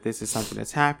fact that this is something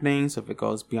that's happening. So if it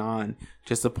goes beyond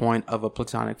just the point of a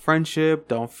platonic friendship,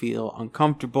 don't feel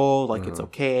uncomfortable. Like, it's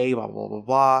okay, blah, blah, blah,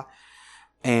 blah.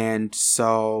 And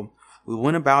so we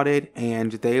went about it,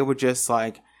 and they were just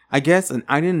like, I guess, and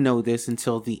I didn't know this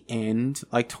until the end,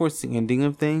 like towards the ending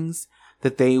of things,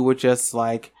 that they were just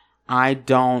like, I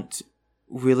don't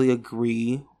really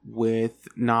agree with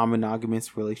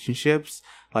non-monogamous relationships.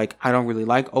 Like, I don't really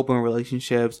like open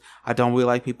relationships. I don't really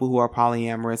like people who are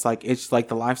polyamorous. Like, it's just like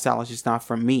the lifestyle is just not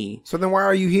for me. So then why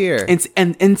are you here?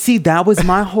 And see, that was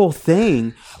my whole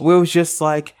thing, where it was just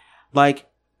like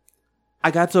I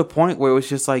got to a point where it was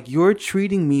just like, you're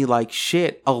treating me like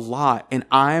shit a lot, and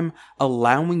I'm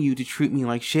allowing you to treat me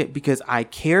like shit because I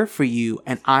care for you.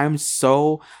 And I'm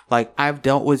so, like, I've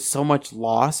dealt with so much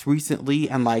loss recently,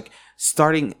 and like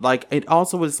starting, like, it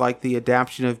also was like the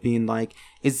adaptation of being like,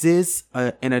 is this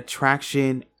an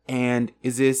attraction, and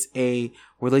is this a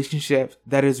relationship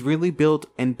that is really built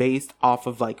and based off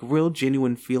of like real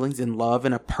genuine feelings and love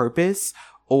and a purpose?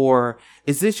 Or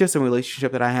is this just a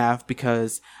relationship that I have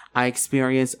because I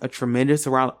experienced a tremendous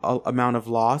amount of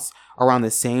loss around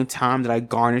the same time that I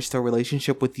garnished a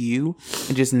relationship with you,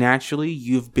 and just naturally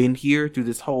you've been here through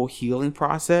this whole healing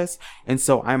process, and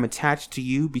so I'm attached to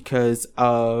you because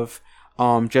of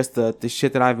just the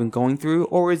shit that I've been going through?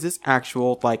 Or is this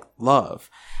actual like love?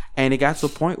 And it got to a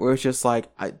point where it's just like,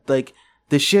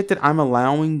 the shit that I'm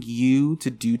allowing you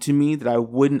to do to me that I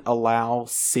wouldn't allow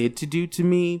Sid to do to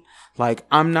me, like,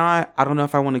 I don't know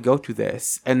if I want to go through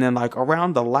this. And then like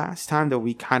around the last time that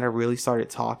we kind of really started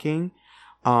talking,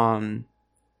 I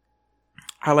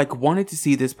like wanted to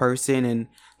see this person, and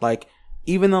like,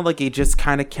 even though like it just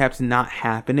kind of kept not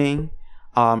happening,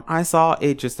 I saw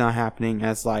it just not happening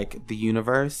as like the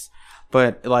universe.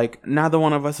 But like, neither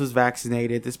one of us was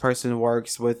vaccinated. This person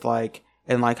works with like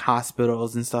in like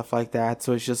hospitals and stuff like that.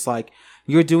 So it's just like,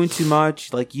 you're doing too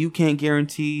much. Like, you can't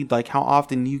guarantee like how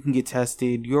often you can get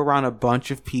tested. You're around a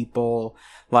bunch of people.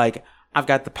 Like, I've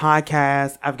got the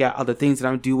podcast. I've got other things that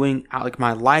I'm doing. Like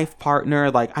my life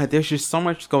partner. Like, there's just so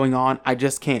much going on. I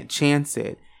just can't chance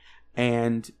it.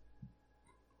 And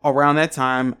around that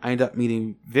time, I ended up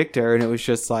meeting Victor, and it was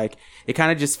just like, it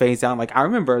kind of just phased out. Like, I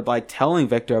remember like telling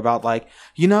Victor about like,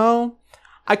 you know,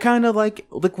 I kind of like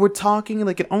we're talking,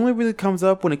 like it only really comes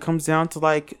up when it comes down to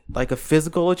like a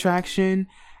physical attraction.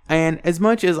 And as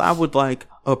much as I would like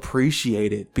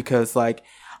appreciate it, because like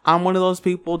I'm one of those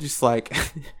people just like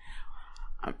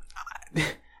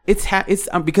it's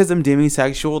because I'm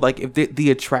demisexual. Like, if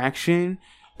the attraction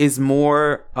is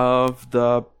more of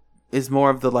the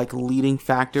like leading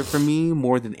factor for me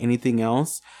more than anything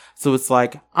else. So it's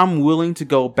like, I'm willing to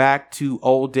go back to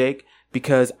old dick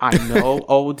because I know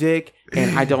old dick,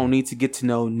 and I don't need to get to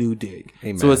know new dick.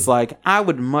 Amen. So it's like, I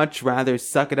would much rather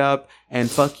suck it up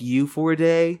and fuck you for a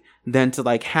day than to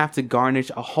like have to garnish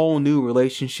a whole new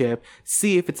relationship,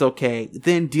 see if it's okay,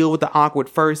 then deal with the awkward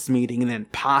first meeting, and then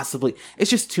possibly, it's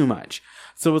just too much.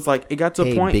 So it's like, it got to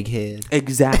a point. Big head.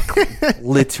 Exactly.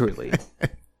 Literally.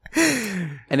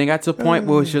 And it got to a point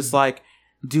where it's just like,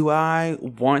 do I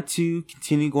want to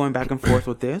continue going back and forth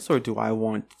with this, or do I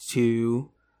want to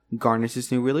garnish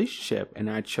this new relationship?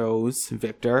 And I chose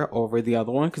Victor over the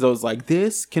other one because I was like,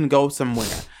 this can go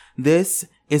somewhere. This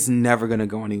is never going to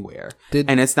go anywhere.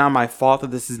 And it's not my fault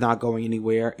that this is not going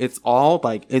anywhere. It's all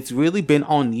like, it's really been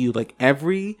on you. Like,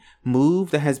 every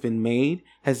move that has been made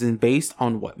has been based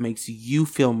on what makes you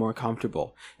feel more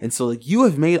comfortable. And so like, you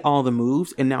have made all the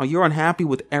moves, and now you're unhappy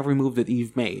with every move that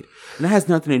you've made. And that has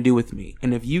nothing to do with me.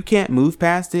 And if you can't move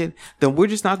past it, then we're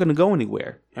just not going to go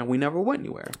anywhere. And we never went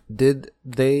anywhere. Did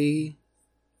they,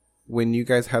 when you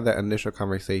guys had that initial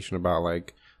conversation about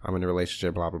like, I'm in a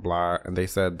relationship, blah, blah, blah, and they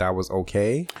said that was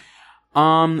okay?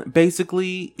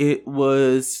 Basically it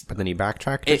was... But then he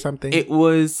backtracked or something? It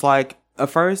was like, At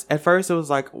first it was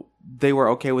like they were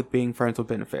okay with being friends with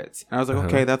benefits. And I was like,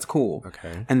 okay, that's cool.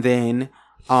 Okay. And then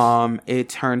it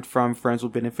turned from friends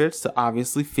with benefits to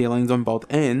obviously feelings on both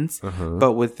ends,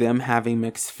 but with them having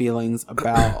mixed feelings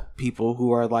about people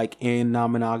who are like in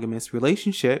non-monogamous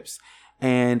relationships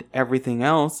and everything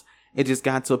else. It just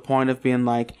got to a point of being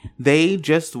like, they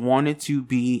just wanted to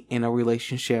be in a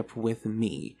relationship with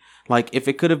me. Like, if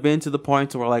it could have been to the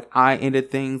point where, like, I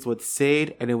ended things with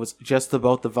Sid and it was just the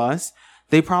both of us,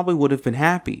 they probably would have been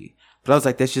happy. But I was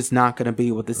like, that's just not going to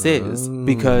be what this is.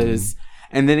 Because,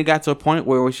 and then it got to a point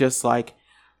where it was just like,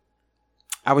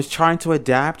 I was trying to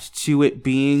adapt to it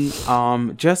being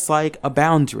just like a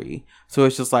boundary. So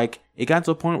it's just like, it got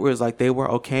to a point where it's like, they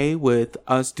were okay with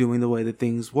us doing the way that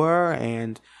things were,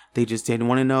 and they just didn't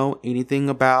want to know anything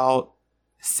about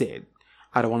Sid.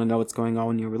 I don't want to know what's going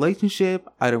on in your relationship.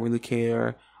 I don't really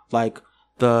care, like,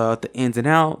 the ins and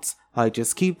outs. Like,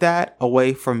 just keep that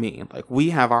away from me. Like, we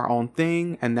have our own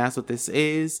thing, and that's what this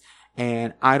is.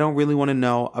 And I don't really want to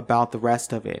know about the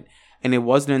rest of it. And it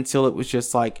wasn't until it was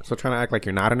just like... So trying to act like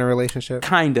you're not in a relationship?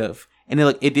 Kind of. And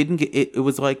it didn't get... It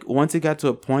was like, once it got to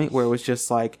a point where it was just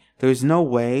like, there's no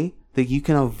way that you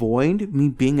can avoid me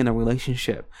being in a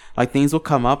relationship. Like, things will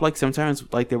come up. Like, sometimes,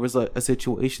 like, there was a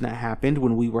situation that happened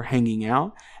when we were hanging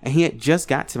out, and he had just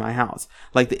got to my house.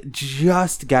 Like,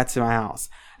 just got to my house.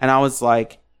 And I was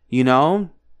like, you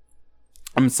know,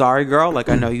 I'm sorry, girl. Like,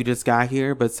 I know you just got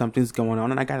here, but something's going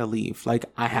on, and I gotta leave. Like,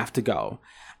 I have to go.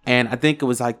 And I think it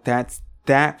was like that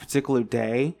particular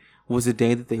day was the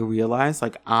day that they realized,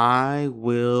 like,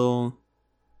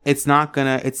 it's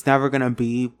never gonna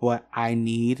be what I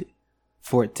need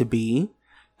for it to be.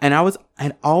 And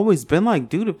I'd always been like,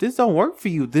 dude, if this don't work for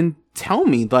you, then tell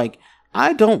me. Like,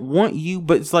 I don't want you,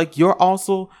 but it's like,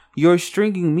 you're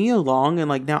stringing me along, and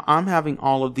like, now I'm having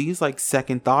all of these like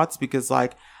second thoughts because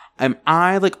like, am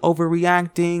I like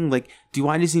overreacting? Like, do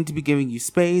I just need to be giving you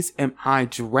space? Am I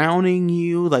drowning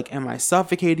you? Like, am I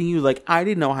suffocating you? Like, I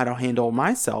didn't know how to handle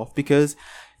myself because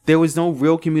there was no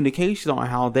real communication on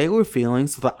how they were feeling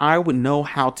so that I would know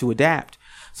how to adapt.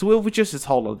 So it was just this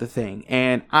whole other thing.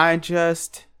 And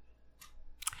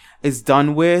it's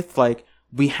done with. Like,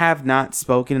 we have not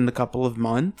spoken in a couple of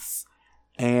months,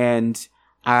 and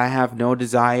I have no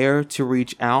desire to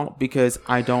reach out because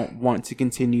I don't want to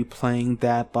continue playing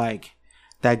that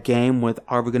game with,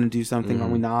 are we going to do something? Are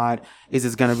we not? Is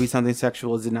this going to be something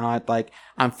sexual? Is it not? Like,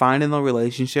 I'm fine in the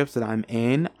relationships that I'm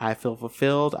in. I feel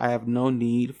fulfilled. I have no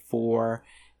need for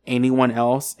anyone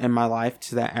else in my life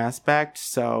to that aspect.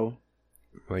 So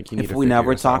like, you need if to we figure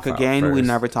never yourself talk out again, we first.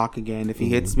 never talk again. If he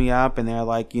hits me up and they're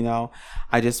like, you know,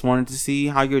 I just wanted to see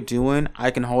how you're doing,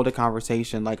 I can hold a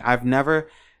conversation. Like, I've never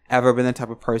ever been the type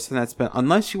of person that's been,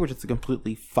 unless you were just a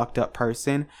completely fucked up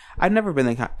person, I've never been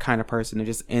the kind of person that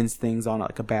just ends things on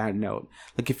like a bad note.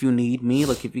 Like, if you need me,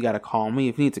 like, if you gotta call me,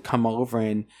 if you need to come over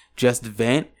and just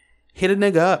vent, hit a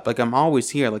nigga up. Like, I'm always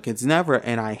here. Like, it's never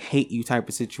an I hate you type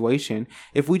of situation.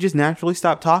 If we just naturally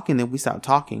stop talking, then we stop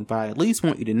talking. But I at least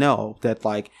want you to know that,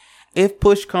 like, if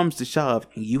push comes to shove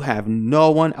and you have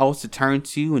no one else to turn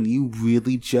to and you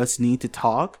really just need to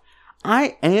talk,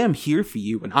 I am here for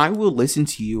you, and I will listen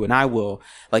to you, and I will,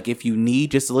 like, if you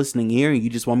need just a listening ear and you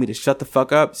just want me to shut the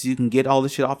fuck up so you can get all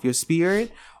this shit off your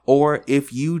spirit, or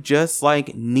if you just,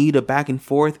 like, need a back and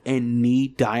forth and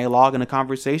need dialogue and a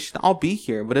conversation, I'll be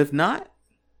here. But if not,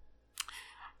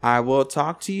 I will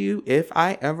talk to you if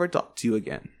I ever talk to you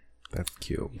again. That's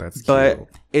cute. But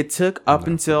it took up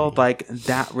until, like,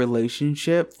 that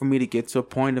relationship for me to get to a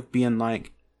point of being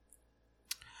like,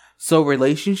 so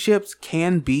relationships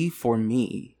can be for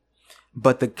me,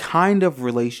 but the kind of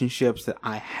relationships that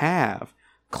I have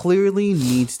clearly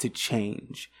needs to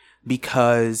change,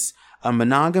 because a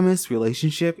monogamous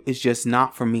relationship is just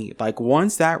not for me. Like,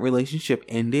 once that relationship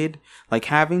ended, like,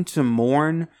 having to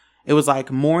mourn, it was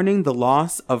like mourning the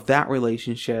loss of that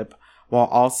relationship while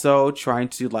also trying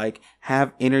to, like,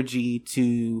 have energy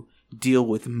to deal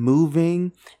with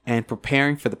moving and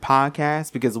preparing for the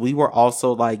podcast, because we were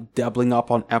also, like, doubling up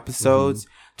on episodes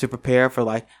to prepare for,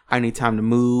 like, I need time to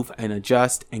move and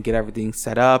adjust and get everything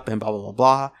set up and blah, blah, blah,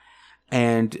 blah.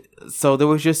 And so there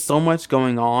was just so much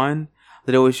going on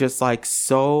that it was just, like,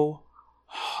 so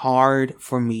hard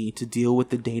for me to deal with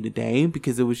the day to day,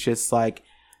 because it was just like,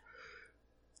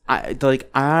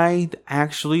 I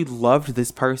actually loved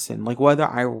this person. Like, whether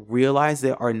I realized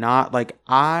it or not, like,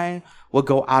 I would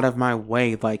go out of my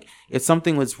way. Like, if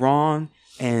something was wrong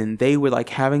and they were like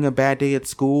having a bad day at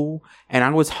school and I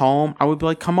was home, I would be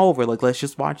like, come over, like, let's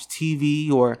just watch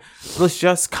TV or let's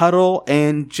just cuddle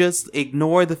and just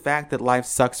ignore the fact that life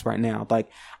sucks right now. Like,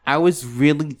 I was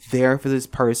really there for this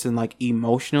person, like,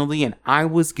 emotionally, and I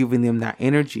was giving them that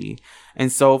energy.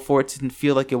 And so for it to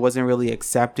feel like it wasn't really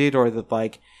accepted, or that,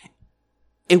 like,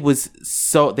 it was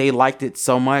so, they liked it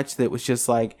so much that it was just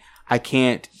like, I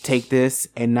can't take this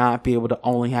and not be able to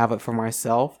only have it for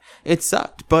myself. It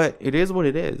sucked, but it is what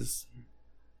it is.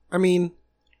 I mean,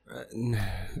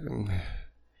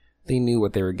 they knew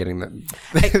what they were getting.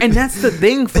 And that's the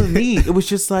thing for me. It was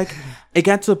just like, it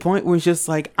got to a point where it's just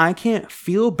like, I can't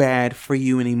feel bad for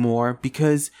you anymore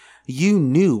because you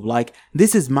knew, like,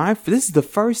 this is the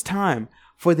first time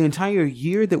for the entire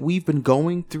year that we've been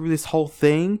going through this whole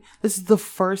thing. This is the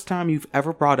first time you've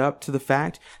ever brought up to the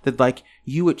fact that, like,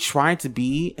 you would try to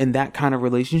be in that kind of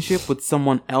relationship with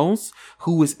someone else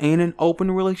who was in an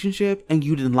open relationship and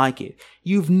you didn't like it.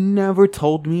 You've never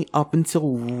told me up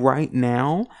until right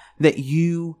now that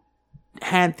you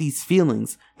had these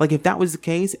feelings. Like, if that was the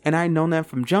case and I'd known that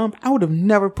from jump, I would have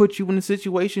never put you in a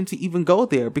situation to even go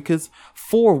there, because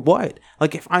for what?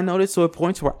 Like, if I noticed to a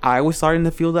point where I was starting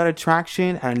to feel that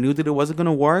attraction and I knew that it wasn't going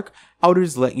to work, I would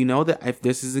just let you know that if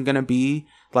this isn't going to be,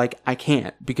 like, I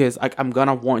can't, because, like, I'm going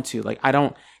to want to, like,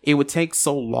 it would take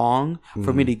so long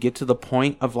for me to get to the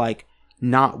point of, like,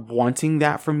 not wanting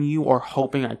that from you or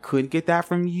hoping I could get that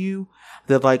from you,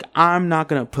 that, like, I'm not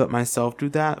going to put myself through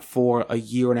that for a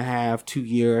year and a half, 2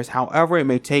 years, however it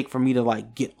may take for me to,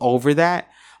 like, get over that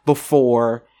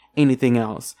before anything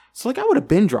else. So, like, I would have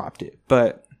been dropped it,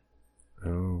 but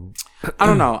I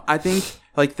don't know. I think,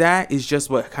 like, that is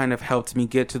just what kind of helped me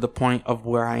get to the point of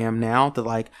where I am now, that,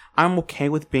 like, I'm okay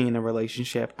with being in a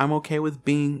relationship. I'm okay with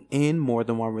being in more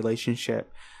than one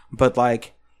relationship, but,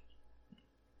 like,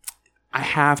 I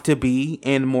have to be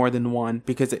in more than one,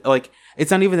 because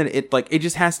it's not even that it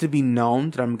just has to be known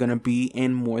that I'm going to be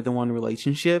in more than one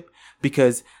relationship,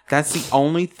 because that's the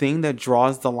only thing that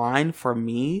draws the line for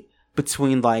me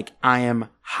between, like, I am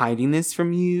hiding this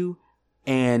from you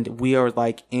and we are,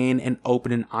 like, in an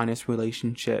open and honest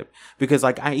relationship. Because,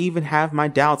 like, I even have my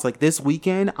doubts. Like, this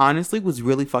weekend honestly was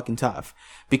really fucking tough,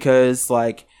 because,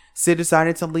 like, Sid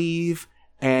decided to leave.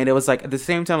 And it was, like, at the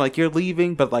same time, like, you're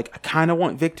leaving, but, like, I kind of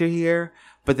want Victor here.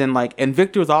 But then, like, and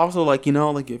Victor was also like, you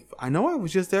know, like, if I know I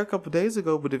was just there a couple days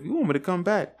ago, but if you want me to come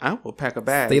back, I will pack a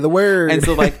bag. Say the word. And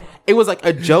so, like, it was, like,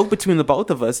 a joke between the both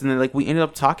of us. And then, like, we ended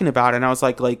up talking about it. And I was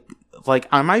like,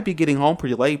 I might be getting home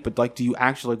pretty late, but, like,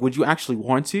 would you actually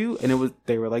want to? And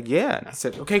they were like, yeah. And I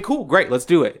said, okay, cool, great, let's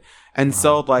do it. And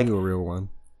so, like, you a real one.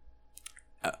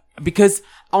 Because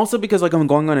like, I'm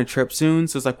going on a trip soon,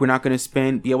 so it's like we're not going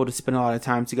to be able to spend a lot of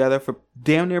time together for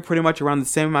damn near pretty much around the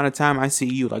same amount of time I see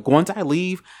you. Like, once I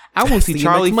leave, I won't see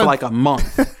Charlie for like a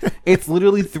month. It's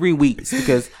literally 3 weeks,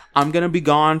 because I'm going to be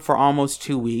gone for almost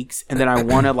 2 weeks. And then I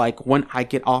want to, like, when I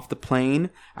get off the plane,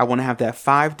 I want to have that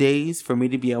 5 days for me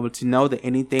to be able to know that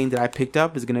anything that I picked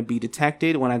up is going to be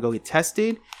detected when I go get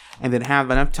tested. And then have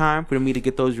enough time for me to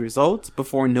get those results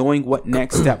before knowing what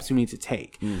next steps we need to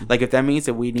take. Like, if that means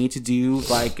that we need to do,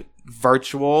 like,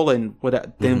 virtual and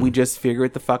what, then we just figure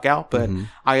it the fuck out. But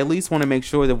I at least want to make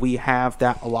sure that we have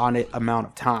that allotted amount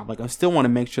of time. Like, I still want to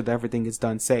make sure that everything is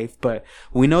done safe, but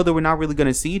we know that we're not really going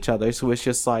to see each other. So it's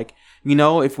just like, you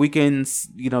know, if we can,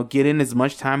 you know, get in as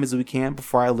much time as we can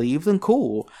before I leave, then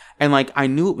cool. And, like, I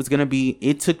knew it was going to be,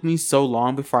 it took me so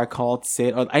long before I called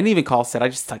Sid. I didn't even call Sid. I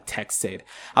just, like, text Sid.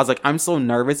 I was like, I'm so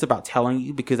nervous about telling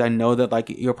you, because I know that, like,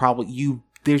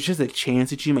 there's just a chance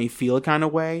that you may feel a kind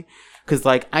of way. Because,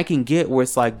 like, I can get where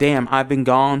it's like, damn, I've been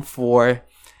gone for,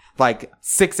 like,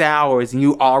 6 hours and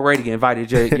you already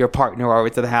invited your partner over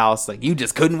to the house. Like, you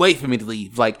just couldn't wait for me to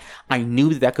leave. Like, I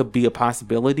knew that could be a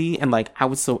possibility. And, like, I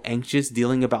was so anxious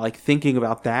thinking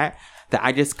about that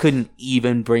I just couldn't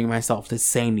even bring myself to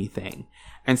say anything.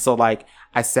 And so, like,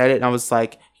 I said it and I was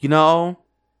like, you know,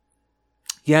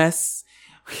 yes,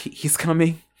 he's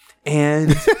coming.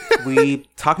 And we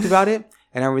talked about it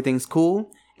and everything's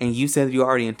cool. And you said you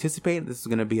already anticipated this is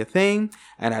going to be a thing,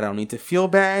 and I don't need to feel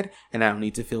bad, and I don't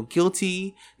need to feel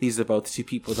guilty. These are both two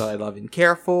people that I love and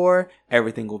care for.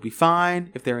 Everything will be fine.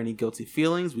 If there are any guilty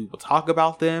feelings, we will talk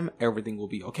about them. Everything will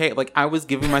be okay. Like, I was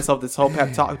giving myself this whole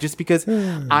pep talk just because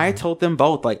I told them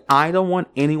both, like, I don't want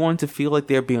anyone to feel like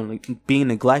they're being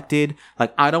neglected.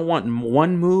 Like, I don't want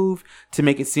one move to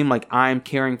make it seem like I'm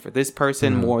caring for this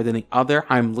person more than the other.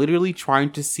 I'm literally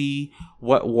trying to see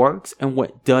what works and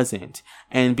what doesn't.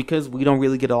 And because we don't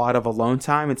really get a lot of alone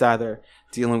time, it's either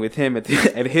dealing with him at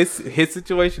his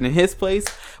situation in his place,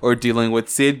 or dealing with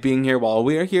Sid being here while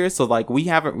we're here. So like we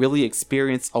haven't really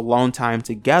experienced alone time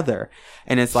together,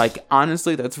 and it's like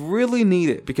honestly that's really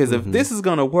needed, because if this is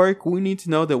gonna work, we need to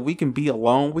know that we can be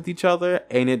alone with each other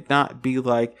and it not be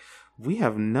like we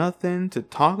have nothing to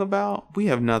talk about, we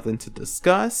have nothing to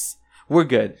discuss. We're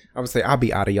good. I would say I'll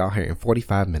be out of y'all here in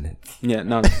 45 minutes. Yeah,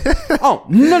 no. Oh,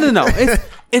 no.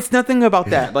 It's nothing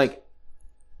about that. Like,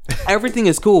 everything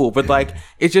is cool, but like,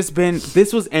 it's just been,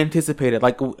 this was anticipated.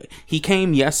 Like, he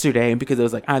came yesterday because it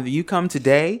was like, either you come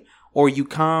today or you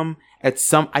come at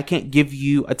some, I can't give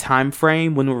you a time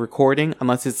frame when we're recording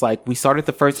unless it's like, we started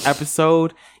the first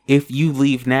episode. If you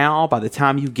leave now, by the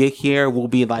time you get here, we'll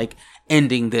be like,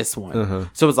 ending this one.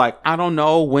 So it's like, I don't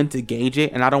know when to gauge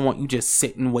it, and I don't want you just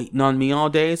sitting waiting on me all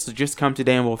day, so just come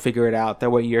today and we'll figure it out. That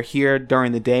way you're here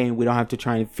during the day and we don't have to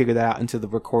try and figure that out into the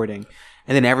recording.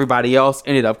 And then everybody else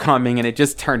ended up coming and it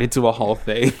just turned into a whole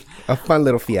thing. A fun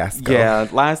little fiasco. Yeah,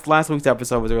 last week's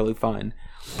episode was really fun.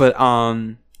 But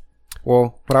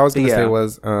well, what I was gonna say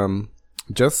was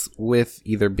just with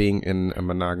either being in a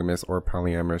monogamous or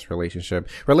polyamorous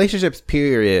relationships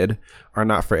period are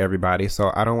not for everybody.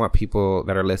 So I don't want people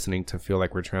that are listening to feel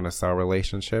like we're trying to sell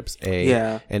relationships,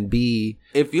 and B,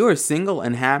 if you're single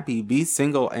and happy, be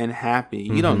single and happy.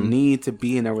 You don't need to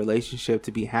be in a relationship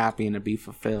to be happy and to be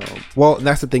fulfilled. Well,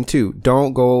 that's the thing too.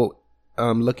 Don't go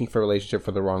looking for a relationship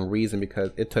for the wrong reason,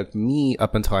 because it took me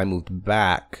up until I moved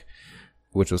back,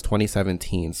 which was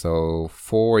 2017, so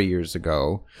 4 years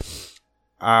ago.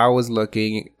 I was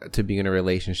looking to be in a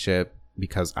relationship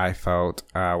because I felt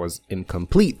I was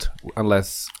incomplete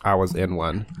unless I was in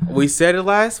one. We said it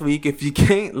last week. If you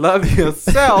can't love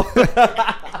yourself.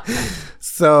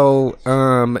 So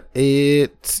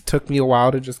it took me a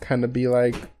while to just kind of be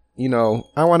like, you know,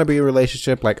 I want to be in a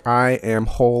relationship. Like, I am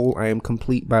whole. I am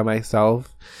complete by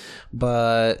myself.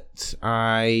 But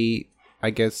I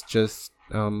guess just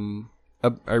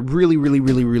I really, really,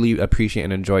 really, really appreciate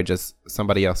and enjoy just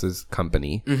somebody else's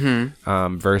company,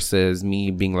 versus me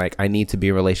being like, I need to be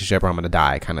in a relationship or I'm going to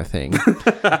die kind of thing.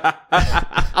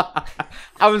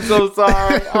 I'm so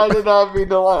sorry. I did not mean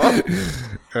to laugh.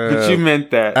 But you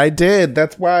meant that. I did.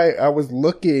 That's why I was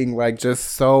looking like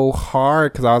just so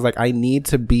hard, because I was like, I need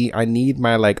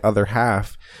my like other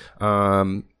half.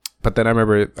 But then I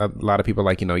remember a lot of people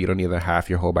like, you know, you don't need a half,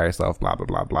 you're whole by yourself, blah, blah,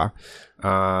 blah, blah.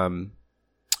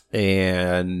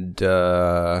 And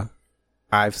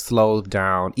I've slowed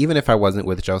down, even if I wasn't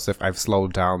with Joseph, I've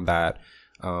slowed down that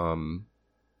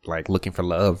like looking for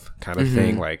love kind of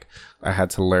thing. Like, I had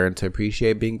to learn to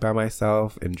appreciate being by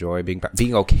myself, enjoy being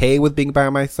okay with being by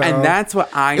myself. And that's what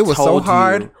it was so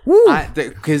hard.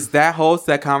 Because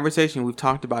that conversation, we've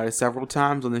talked about it several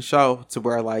times on the show, to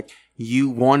where like you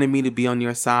wanted me to be on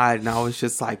your side, and I was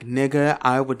just like, nigga,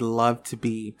 I would love to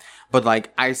be, but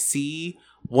like I see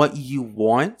what you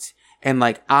want, and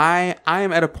like I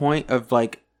am at a point of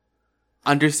like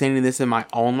understanding this in my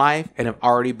own life, and I've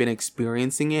already been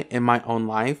experiencing it in my own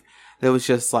life. That was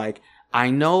just like, I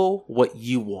know what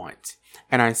you want,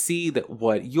 and I see that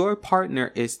what your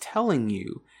partner is telling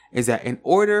you is that in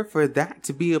order for that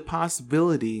to be a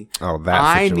possibility,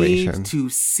 I need to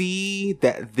see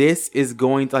that this is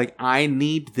going to, like, I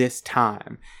need this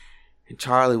time. And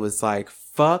Charlie was like,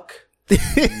 fuck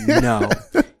no.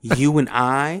 You and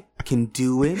I can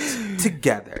do it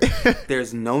together.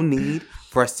 There's no need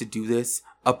for us to do this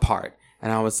apart.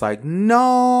 And I was like,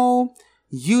 no,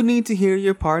 you need to hear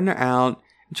your partner out.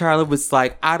 And Charlie was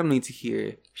like, I don't need to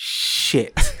hear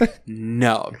shit.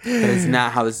 No, that is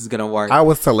not how this is gonna work. I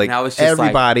was telling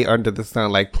everybody under the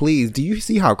sun, like, please, do you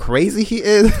see how crazy he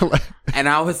is? And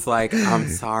I was like, I'm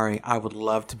sorry, I would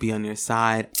love to be on your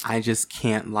side. I just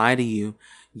can't lie to you.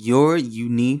 You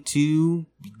need to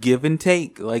give and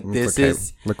take. Like, this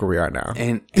is, look where we are now,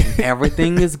 and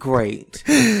everything is great.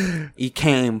 You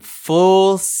came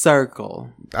full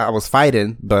circle. I was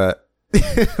fighting, but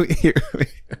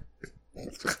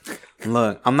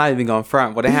look, I'm not even going to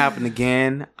front. When it happened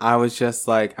again, I was just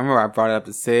like, I remember I brought it up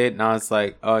to Sid, and I was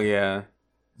like, oh yeah,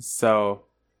 so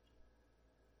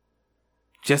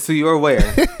just so you're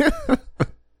aware,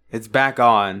 it's back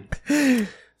on.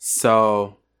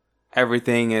 So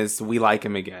everything is, we like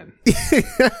him again.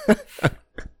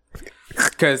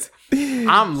 Because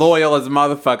I'm loyal as a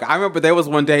motherfucker. I remember there was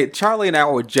one day, Charlie and I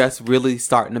were just really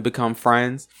starting to become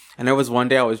friends. And there was one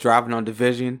day I was driving on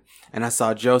Division, and I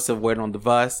saw Joseph waiting on the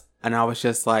bus. And I was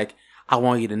just like, I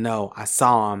want you to know I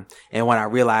saw him. And when I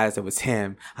realized it was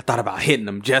him, I thought about hitting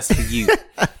him just for you.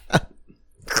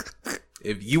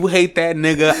 If you hate that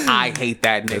nigga, I hate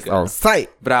that nigga. It's on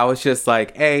sight. But I was just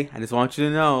like, hey, I just want you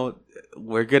to know,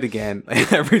 we're good again.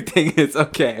 Everything is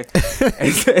okay.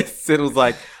 And Sid was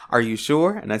like, are you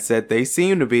sure? And I said, they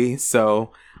seem to be,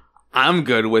 so I'm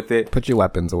good with it. Put your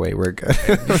weapons away. We're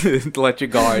good. Let your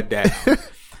guard down.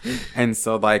 And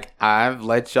so, like, I've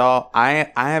let y'all,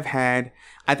 I have had,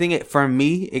 I think for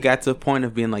me, it got to a point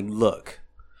of being like, look,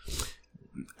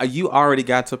 you already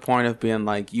got to a point of being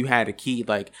like, you had a key.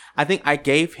 Like, I think I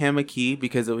gave him a key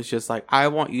because it was just like, I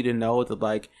want you to know that,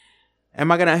 like, am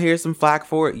I gonna hear some flack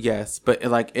for it? Yes. But,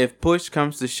 like, if push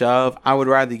comes to shove, I would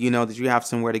rather you know that you have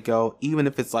somewhere to go, even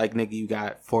if it's like, nigga, you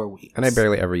got 4 weeks. And I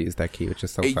barely ever use that key, which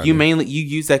is so funny. You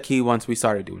used that key once we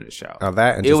started doing the show. Oh,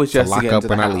 that and it was just to lock to up get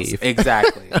when the I house. leave.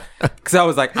 Exactly. Because I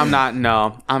was like,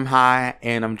 I'm high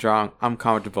and I'm drunk. I'm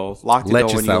comfortable. Lock the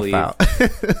door when you leave. Out.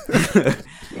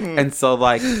 And so,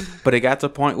 like, but it got to a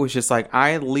point where it's just like,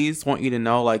 I at least want you to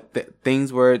know, like,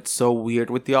 things were so weird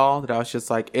with y'all that I was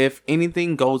just like, if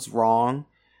anything goes wrong,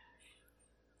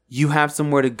 you have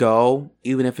somewhere to go,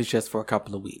 even if it's just for a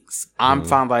couple of weeks. I'm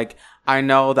fine. Like, I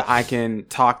know that I can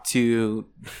talk to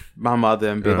my mother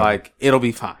and be like, it'll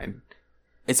be fine.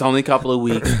 It's only a couple of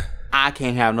weeks. I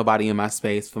can't have nobody in my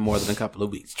space for more than a couple of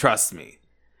weeks. Trust me.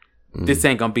 This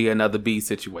ain't gonna be another B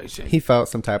situation. He felt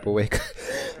some type of way.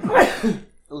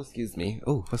 Oh, excuse me.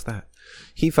 Oh, what's that?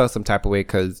 He felt some type of way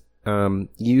because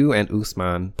you and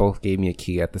Usman both gave me a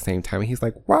key at the same time. And he's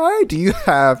like, why do you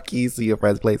have keys to your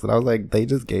friend's place? And I was like, they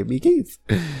just gave me keys.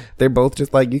 They're both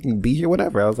just like, you can be here,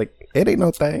 whatever. I was like, it ain't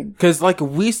no thing. Because, like,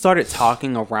 we started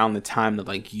talking around the time that,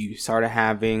 like, you started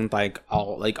having, like,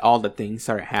 all the things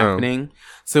started happening.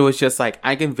 So it's just, like,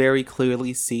 I can very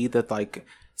clearly see that, like,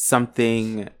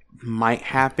 something might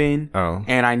happen.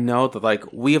 And I know that,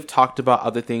 like, we have talked about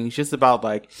other things, just about,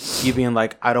 like, you being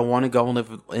like, I don't want to go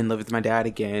and live with my dad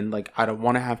again. Like, I don't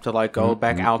want to have to, like, go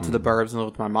back out to the burbs and live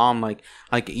with my mom. Like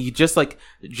you just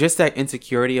that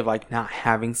insecurity of, like, not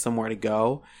having somewhere to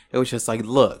go. It was just like,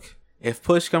 look, if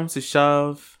push comes to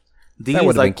shove, these,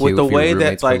 like, with the way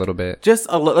that, like, a little bit. Just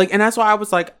a little, like, and that's why I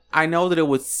was like, I know that it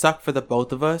would suck for the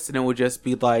both of us, and it would just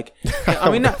be like, that's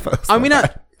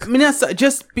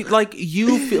just be, like,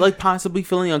 you feel like possibly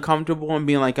feeling uncomfortable and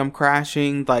being like, I'm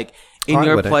crashing, like, in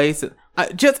your place.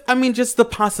 Just the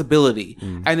possibility.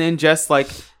 And then just, like,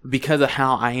 because of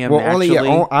how I am naturally.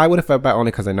 I would have felt bad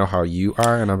only because I know how you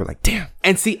are, and I'd be like, damn.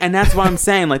 And see, and that's what I'm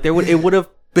saying. Like, it would have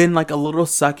been, like, a little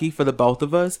sucky for the both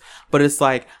of us, but it's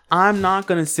like, I'm not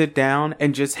gonna sit down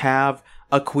and just have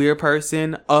a queer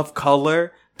person of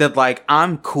color that, like,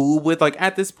 I'm cool with. Like,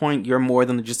 at this point, you're more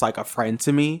than just, like, a friend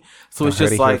to me. So it's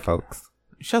just like, folks,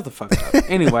 shut the fuck up.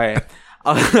 Anyway,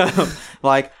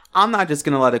 like, I'm not just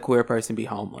gonna let a queer person be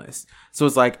homeless. So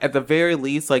it's like, at the very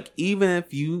least, like, even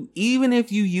if you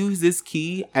use this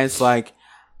key as, like,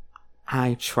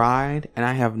 I tried and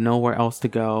I have nowhere else to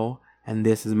go, and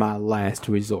this is my last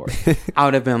resort, I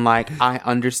would have been like, I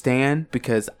understand,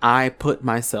 because I put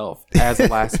myself as a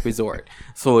last resort.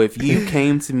 So if you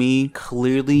came to me,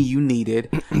 clearly you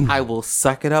needed, I will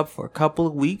suck it up for a couple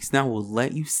of weeks, and I will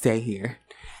let you stay here.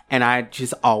 And I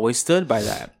just always stood by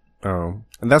that. Oh,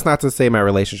 and that's not to say my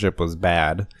relationship was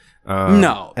bad.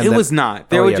 No, it was not.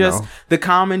 There were just the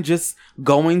common, just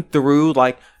going through,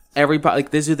 like, everybody,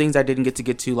 like, these are things I didn't get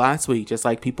to last week. Just,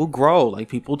 like, people grow, like,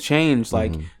 people change,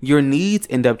 like, your needs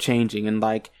end up changing, and,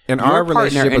 like, and our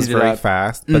relationship was very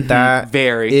fast, but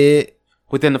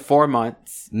within the 4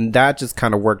 months, that just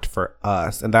kind of worked for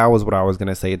us. And that was what I was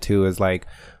gonna say too, is like,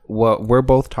 what we're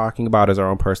both talking about is our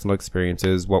own personal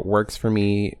experiences. What works for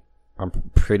me, I'm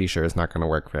pretty sure it's not going to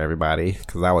work for everybody,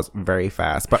 because that was very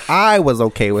fast. But I was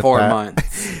okay with 4 that.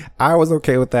 months. I was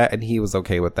okay with that, and he was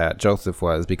okay with that. Joseph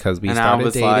was, because we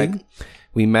started dating. Like,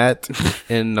 we met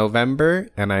in November,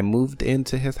 and I moved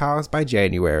into his house by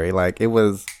January. Like, it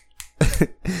was...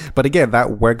 But again,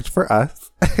 that worked for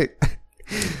us.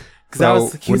 So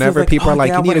whenever people are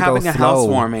like, you need to go slow.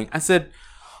 Housewarming. I said...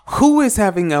 Who is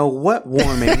having a what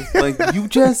warming? Like, you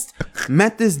just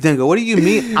met this dingo. What do you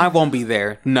mean? I won't be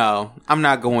there. No, I'm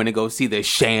not going to go see the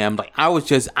sham. Like, I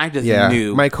just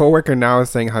knew. My coworker now is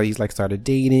saying how he's, like, started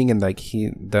dating, and, like,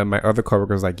 my other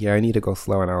coworker was like, yeah, I need to go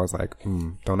slow. And I was like,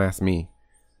 don't ask me.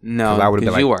 No,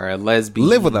 because you are a lesbian.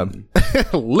 Live with them.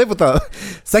 Live with them.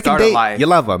 Second date, you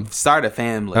love them. Start a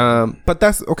family. But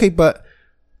that's okay. But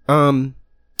to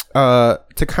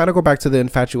kind of go back to the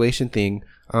infatuation thing,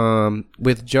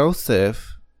 with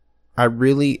Joseph, I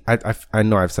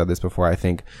know I've said this before. I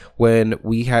think when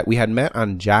we had met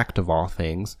on Jack'd of all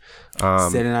things,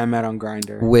 Sid and I met on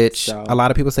Grindr, which a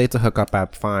lot of people say it's a hookup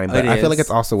app. Fine, but I feel like it's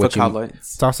also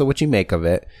what you make of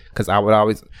it. Because I would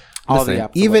always, All the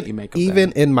apps will let you make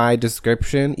them. In my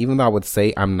description, even though I would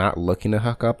say I'm not looking to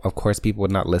hook up, of course people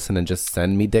would not listen and just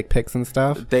send me dick pics and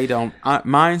stuff. They don't.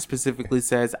 Mine specifically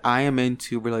says, I am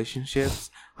into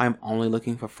relationships. I'm only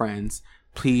looking for friends.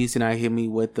 Please do not hit me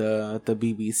with the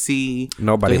BBC.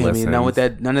 Nobody listens.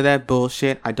 None of that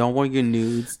bullshit. I don't want your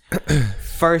nudes.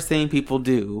 First thing people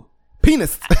do.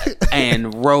 Penis.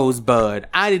 And Rosebud.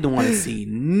 I didn't want to see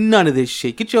none of this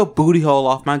shit. Get your booty hole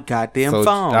off my goddamn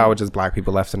phone. I would just block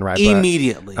people left and right.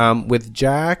 Immediately. But, with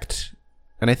Jacked,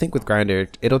 and I think with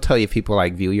Grindr, it'll tell you if people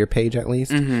like view your page at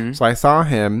least. Mm-hmm. So I saw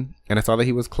him and I saw that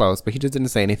he was close, but he just didn't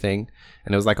say anything.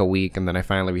 And it was like a week, and then I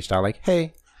finally reached out like,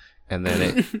 hey. And then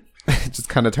it just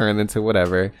kind of turned into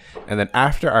whatever. And then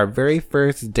after our very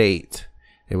first date,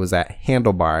 it was at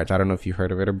Handlebars. I don't know if you've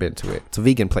heard of it or been to it. It's a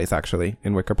vegan place, actually,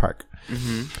 in Wicker Park.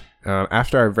 Mm-hmm.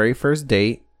 After our very first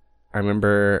date, I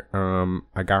remember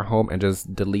I got home and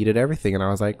just deleted everything. And I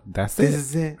was like, this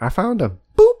is it. I found him.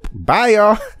 Boop. Bye,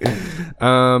 y'all.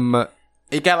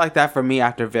 It got like that for me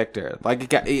after Victor.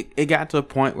 Like, it got to a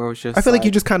point where it was just I feel like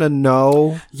you just kind of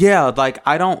know. Yeah, like,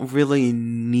 I don't really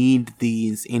need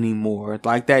these anymore.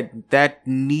 Like, that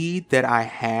need that I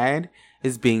had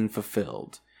is being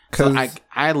fulfilled. So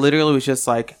I literally was just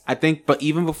like, I think, but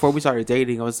even before we started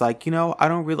dating, I was like, I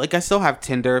don't really, like, I still have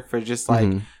Tinder for just like,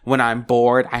 when I'm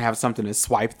bored, I have something to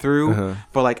swipe through.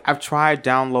 But like, I've tried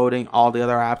downloading all the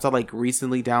other apps. I like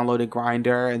recently downloaded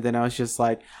Grindr, and then I was just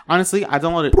like, honestly, I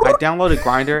downloaded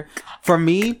Grindr. For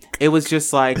me, it was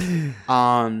just like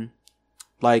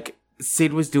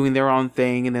Sid was doing their own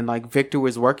thing, and then like Victor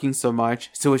was working so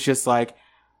much. So it's just like,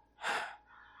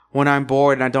 when I'm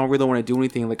bored and I don't really want to do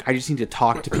anything, like, I just need to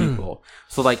talk to people.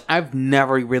 So, like, I've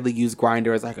never really used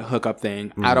Grindr as, like, a hookup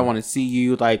thing. I don't want to see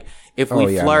you. Like, if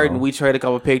we flirt and we trade a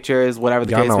couple pictures, whatever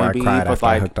the case may be. But, like,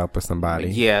 I hooked up with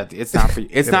somebody. Yeah, it's not for you.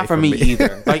 It's not for me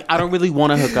either. Like, I don't really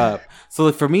want to hook up. So,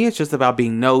 like, for me, it's just about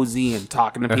being nosy and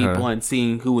talking to people and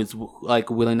seeing who is, like,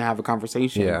 willing to have a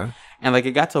conversation. Yeah. And, like,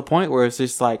 it got to a point where it's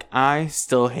just like, I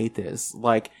still hate this.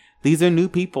 Like, these are new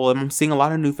people, and I'm seeing a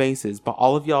lot of new faces, but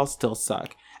all of y'all still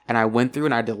suck. And I went through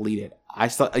and I deleted. I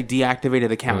deactivated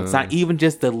accounts. Not even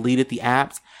just deleted the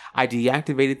apps. I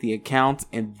deactivated the accounts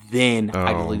and then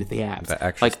I deleted the apps. The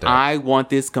extra like, step. I want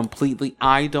this completely.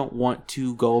 I don't want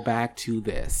to go back to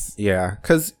this. Yeah.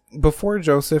 Because before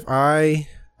Joseph,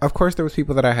 of course, there was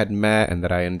people that I had met and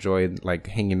that I enjoyed, like,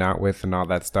 hanging out with and all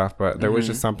that stuff. But there was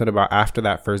just something about after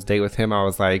that first date with him, I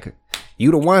was like,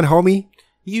 you the one, homie.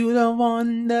 You the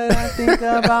one that I think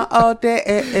about all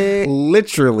day.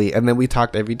 Literally. And then we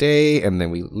talked every day, and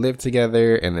then we lived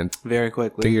together, and then very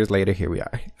quickly 3 years later, here we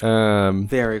are.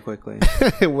 Very quickly.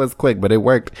 It was quick, but it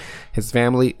worked. His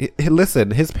family,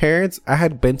 listen, his parents, I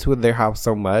had been to their house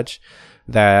so much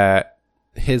that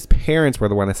his parents were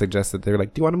the one that suggested, they were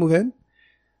like, do you want to move in?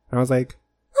 And I was like,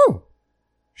 oh,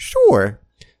 sure.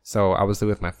 So I was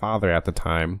with my father at the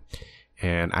time,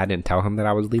 and I didn't tell him that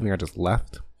I was leaving. I just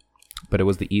left. But it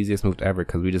was the easiest move ever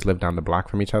because we just lived down the block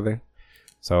from each other.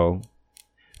 So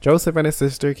Joseph and his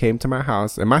sister came to my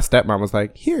house, and my stepmom was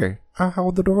like, here, I'll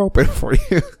hold the door open for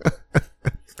you.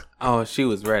 Oh, she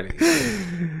was ready.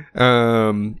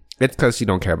 It's because she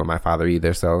don't care about my father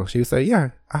either. So she would say,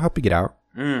 yeah, I'll help you get out.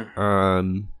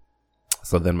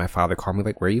 So then my father called me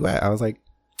like, where are you at? I was like,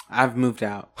 I've moved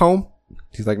out. Home.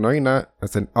 She's like, no, you're not. I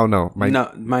said, oh, no. My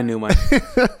new one.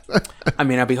 I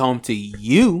mean, I'll be home to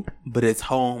you, but it's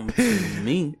home to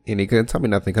me. And he couldn't tell me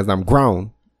nothing because I'm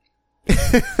grown.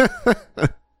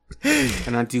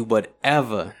 And I do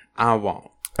whatever I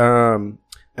want. And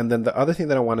then the other thing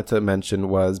that I wanted to mention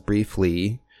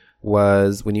briefly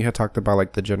was when you had talked about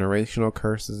like the generational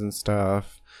curses and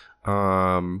stuff.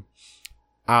 And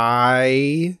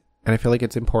I feel like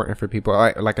it's important for people.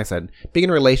 Like I said, being in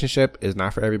a relationship is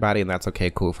not for everybody, and that's okay,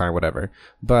 cool, fine, whatever.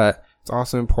 But it's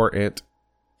also important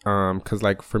because,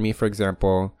 like, for me, for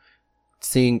example,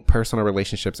 seeing personal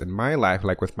relationships in my life,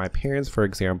 like with my parents, for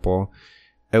example,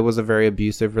 it was a very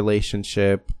abusive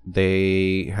relationship.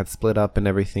 They had split up and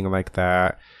everything like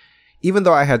that. Even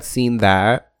though I had seen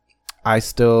that, I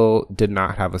still did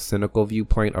not have a cynical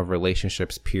viewpoint of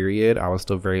relationships, period. I was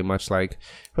still very much like,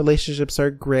 relationships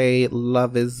are great,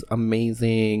 love is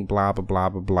amazing, blah, blah, blah,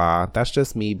 blah, blah. That's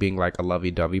just me being like a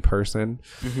lovey-dovey person.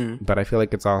 But I feel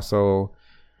like it's also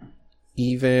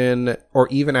even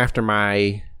after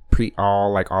my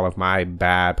all of my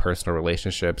bad personal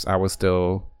relationships, I was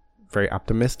still very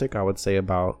optimistic, I would say,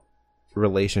 about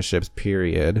relationships,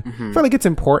 period. I feel like it's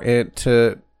important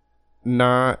to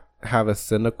not have a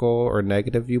cynical or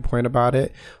negative viewpoint about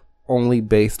it only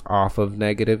based off of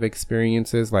negative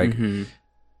experiences. Like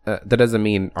that doesn't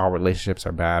mean all relationships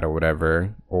are bad or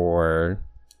whatever, or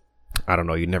I don't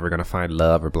know, you're never gonna find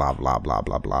love or blah blah blah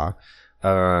blah blah.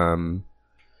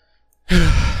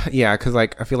 Yeah, because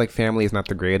like I feel like family is not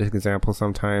the greatest example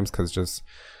sometimes, because just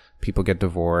people get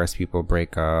divorced, people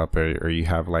break up, or you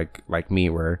have like me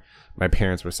where my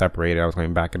parents were separated. I was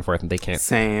going back and forth, and they can't.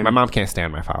 Same. My mom can't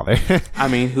stand my father. I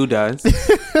mean, who does?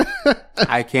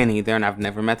 I can't either, and I've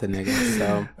never met the nigga.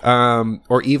 So,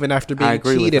 or even after being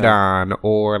cheated on,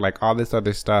 or like all this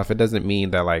other stuff, it doesn't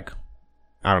mean that like,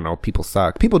 I don't know, people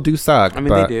suck. People do suck. I mean,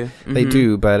 but they do. Mm-hmm. They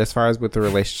do. But as far as with the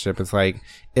relationship, it's like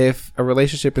if a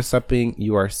relationship is something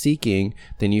you are seeking,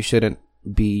 then you shouldn't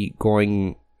be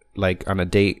going like on a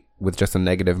date with just a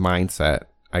negative mindset,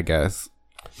 I guess.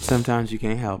 Sometimes you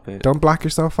can't help it. Don't block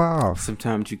yourself off.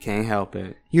 Sometimes you can't help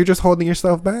it. You're just holding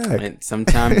yourself back. And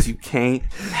sometimes you can't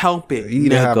help it. You need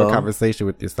to have a conversation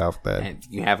with yourself then. And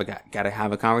you got to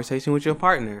have a conversation with your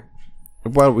partner.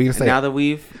 What were you saying? Now that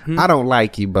we've... I don't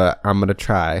like you, but I'm going to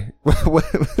try. I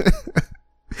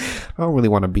don't really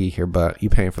want to be here, but you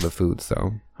paying for the food,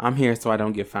 so... I'm here so I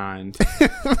don't get fined.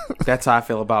 That's how I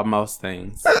feel about most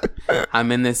things.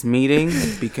 I'm in this meeting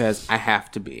because I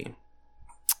have to be.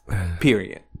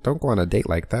 Period. Don't go on a date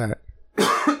like that.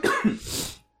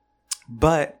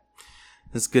 But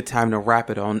it's a good time to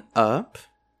wrap it on up.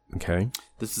 Okay.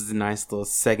 This is a nice little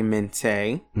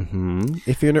segmente. Mm-hmm.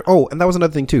 If you're and that was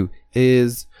another thing too,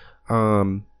 is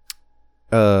some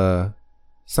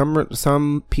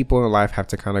people in life have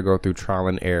to kind of go through trial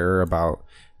and error about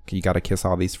you got to kiss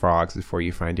all these frogs before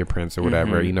you find your prince or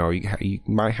whatever. Mm-hmm. You know, you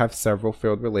might have several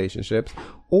failed relationships,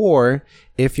 or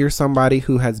if you're somebody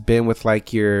who has been with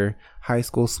like your high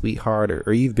school sweetheart,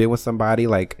 or you've been with somebody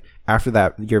like after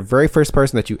that, your very first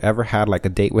person that you ever had like a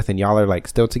date with, and y'all are like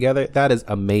still together. That is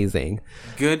amazing.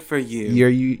 Good for you.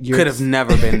 You could have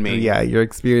never been me. Yeah, your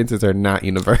experiences are not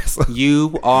universal.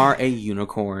 You are a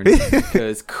unicorn.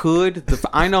 Because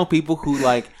I know people who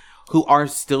are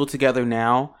still together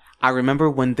now. I remember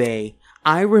when they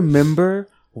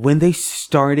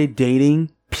started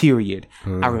dating, period.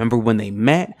 I remember when they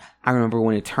met. I remember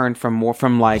when it turned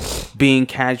from like being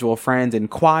casual friends in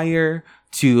choir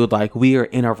to like we are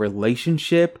in a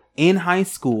relationship in high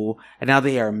school, and now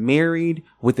they are married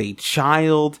with a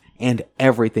child and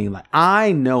everything. Like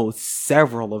I know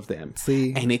several of them.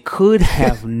 See? And it could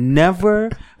have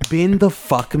never been the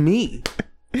fuck me.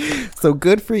 So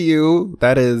good for you.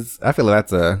 I feel like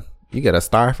you get a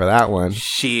star for that one.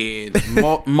 Shit.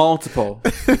 Multiple.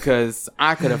 Because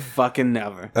I could have fucking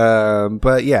never.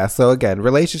 But yeah, so again,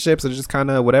 relationships are just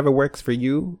kind of whatever works for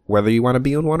you, whether you want to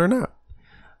be in one or not.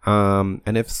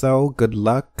 And if so, good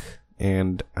luck.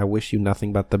 And I wish you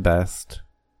nothing but the best.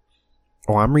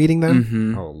 Oh, I'm reading them?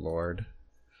 Mm-hmm. Oh, Lord.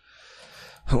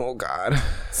 Oh, God.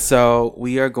 So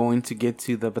we are going to get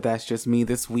to But That's Just Me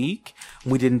this week.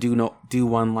 We didn't do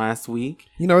one last week.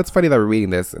 You know, it's funny that we're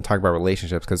reading this and talking about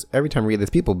relationships, because every time we read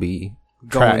this, people be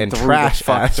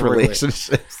trash-ass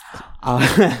relationships.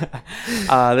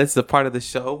 This is a part of the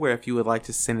show where if you would like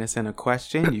to send us in a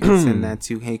question, you can send that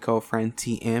to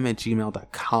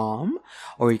heygirlfriendtm@gmail.com,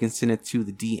 or you can send it to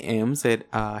the DMs at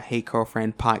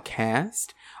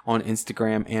heygirlfriendpodcast on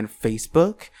Instagram and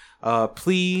Facebook.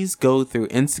 Please go through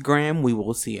Instagram. We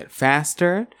will see it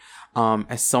faster.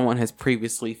 As someone has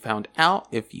previously found out,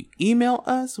 if you email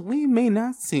us, we may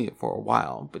not see it for a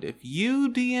while. But if you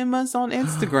DM us on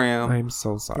Instagram, I'm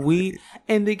so sorry.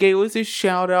 And they gave us a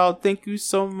shout out. Thank you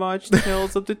so much,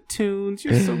 Tales of the Tunes.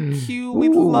 You're so cute. We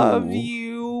love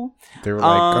you. They were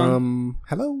like,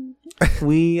 hello.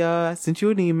 We sent you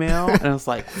an email, and I was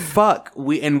like, fuck.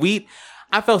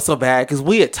 I felt so bad because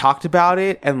we had talked about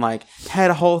it and like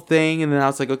had a whole thing, and then I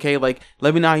was like, okay, like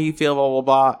let me know how you feel, blah blah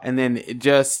blah, and then it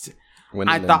just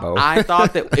I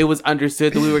thought that it was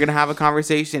understood that we were gonna have a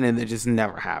conversation, and it just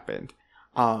never happened.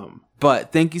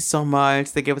 But thank you so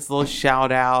much. They gave us a little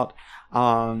shout out.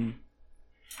 I'm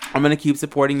gonna keep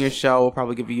supporting your show. We'll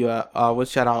probably give you we'll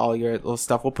shout out all your little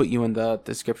stuff. We'll put you in the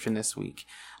description this week.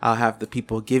 I'll have the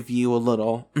people give you a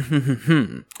little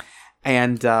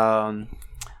and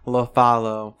a little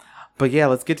follow. But yeah,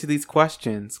 let's get to these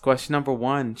questions. Question number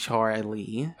 1,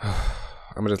 Charlie.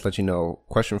 I'm gonna just let you know.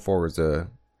 Question 4 is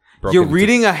You're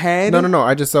reading ahead? No.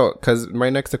 I just saw because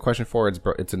right next to question 4, it's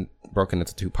broken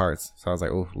into 2 parts. So I was like,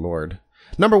 oh Lord.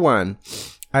 Number 1,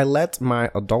 I let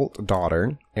my adult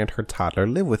daughter and her toddler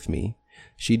live with me.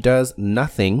 She does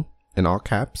nothing, in all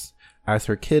caps, as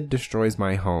her kid destroys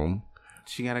my home.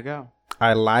 She gotta go.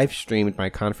 I live streamed my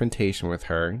confrontation with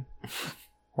her.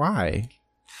 Why?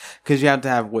 Because you have to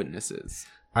have witnesses.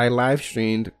 I live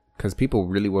streamed because people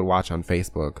really would watch on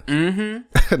Facebook.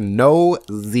 Mm-hmm. No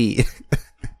Z.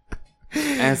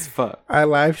 As fuck. I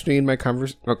live streamed my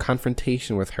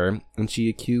confrontation with her, and she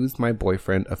accused my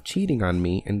boyfriend of cheating on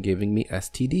me and giving me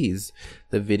STDs.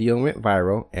 The video went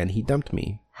viral, and he dumped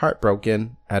me.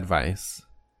 Heartbroken. Advice.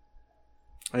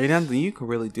 Ain't nothing you can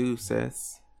really do,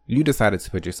 sis. You decided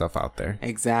to put yourself out there.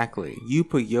 Exactly. You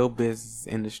put your business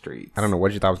in the streets. I don't know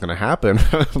what you thought was going to happen.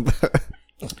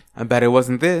 I bet it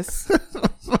wasn't this.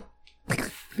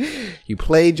 You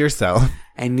played yourself.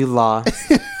 And you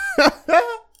lost.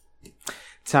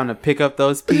 Time to pick up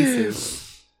those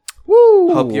pieces.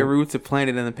 Woo! Hope your roots are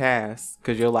planted in the past,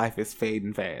 because your life is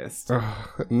fading fast.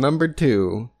 Number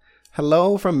 2.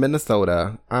 Hello from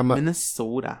Minnesota.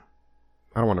 Minnesota.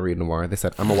 I don't want to read no more. They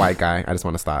said, I'm a white guy. I just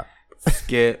want to stop.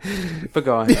 Skip. But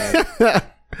go ahead.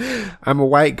 I'm a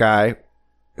white guy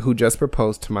who just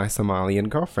proposed to my Somalian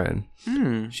girlfriend.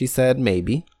 She said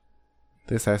maybe.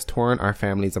 This has torn our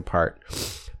families apart.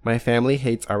 My family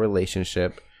hates our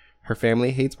relationship. Her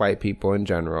family hates white people in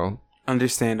general.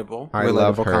 Understandable. I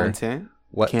love her. Content.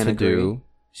 What Can't to agree. do.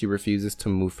 She refuses to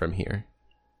move from here.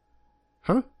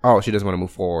 Huh? Oh, she doesn't want to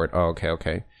move forward. Oh,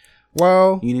 okay.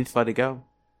 Well, You need to let it go.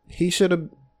 he should have.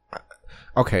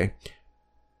 Okay.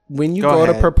 When you Go go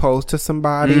to ahead. propose to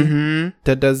somebody, Mm-hmm.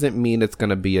 that doesn't mean it's going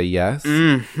to be a yes.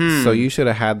 Mm-hmm. So you should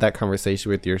have had that conversation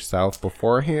with yourself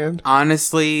beforehand.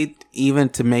 Honestly, even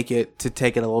to take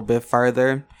it a little bit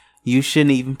further, you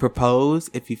shouldn't even propose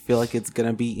if you feel like it's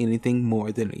gonna be anything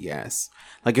more than a yes.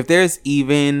 Like, if there's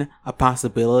even a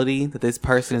possibility that this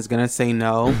person is gonna say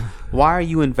no, why are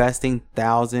you investing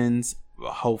thousands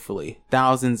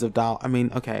of dollars? I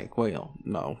mean, okay, well,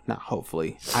 no, not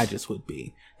hopefully. I just would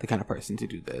be the kind of person to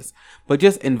do this, but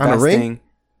just investing.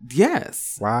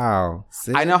 Yes. Wow.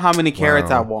 See? I know how many carrots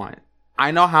Wow. I want.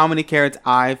 I know how many carrots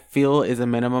I feel is a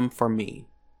minimum for me.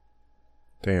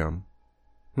 Damn.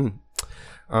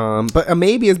 But a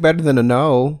maybe is better than a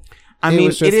no. I mean,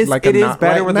 was just it is like a it is not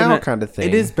better right than now a, kind of thing.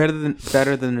 It is better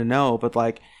than a no, but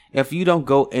like, if you don't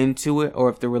go into it, or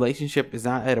if the relationship is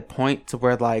not at a point to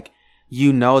where, like,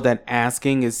 you know that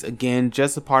asking is, again,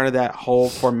 just a part of that whole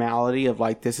formality of,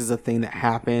 like, this is a thing that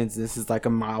happens, this is like a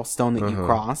milestone that you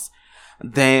cross,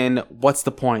 then what's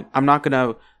the point? I'm not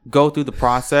gonna go through the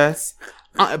process.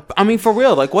 I mean, for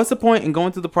real, like, what's the point in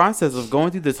going through the process of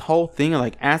going through this whole thing of,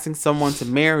 like, asking someone to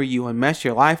marry you and mesh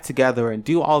your life together and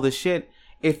do all this shit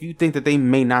if you think that they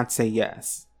may not say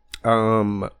yes?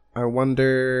 I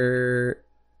wonder,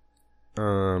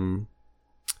 when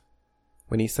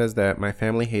he says that my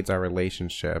family hates our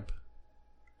relationship,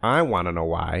 I want to know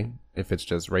why. If it's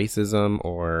just racism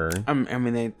or... I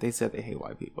mean, they said they hate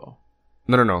white people.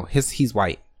 No. He's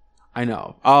white. I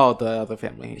know. Oh, the other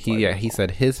family hates white people. He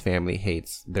said his family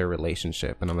hates their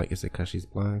relationship. And I'm like, is it because she's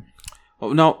black?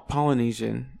 Oh, no,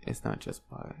 Polynesian. It's not just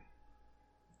black.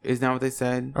 Isn't that what they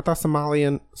said? I thought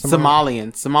Somalian.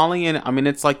 Somalian, I mean,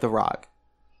 it's like The Rock.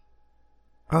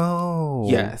 Oh.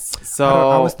 Yes. So,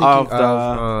 I was thinking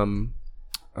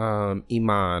of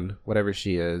Iman, whatever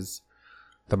she is.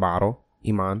 The model.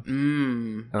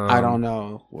 Iman. I don't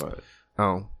know what.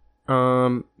 Oh.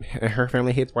 Her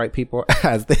family hates white people,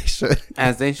 as they should.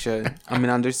 As they should. I mean,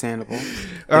 understandable.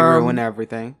 They ruin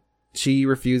everything. She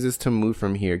refuses to move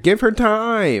from here. Give her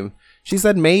time. She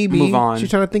said maybe. Move on.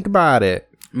 She's trying to think about it.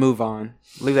 Move on.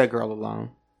 Leave that girl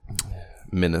alone.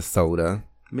 Minnesota.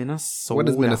 What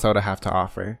does Minnesota have to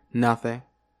offer? Nothing.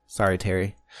 Sorry,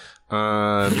 Terry.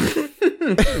 I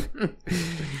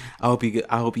hope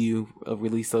you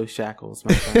release those shackles,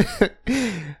 my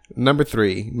friend. Number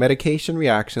 3. Medication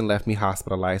reaction left me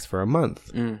hospitalized for a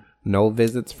month. No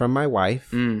visits from my wife,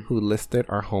 who listed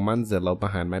our home on Zillow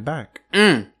behind my back.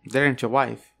 That ain't your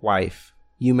wife. Wife,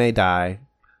 you may die.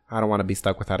 I don't want to be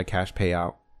stuck without a cash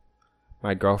payout.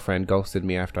 My girlfriend ghosted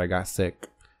me after I got sick.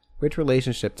 Which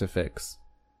relationship to fix?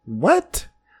 What?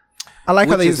 I like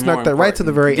how they snuck that right to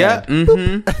the very end.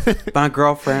 Mm-hmm. My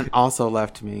girlfriend also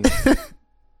left me.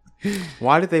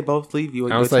 Why did they both leave you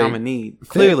at your time of need?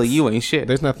 Clearly, you ain't shit.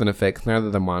 There's nothing to fix. Neither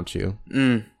of them want you.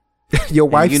 Your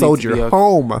wife sold your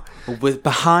home. With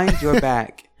behind your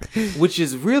back. Which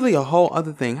is really a whole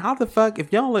other thing. How the fuck,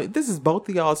 if y'all, this is both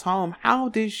of y'all's home, how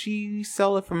did she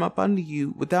sell it from up under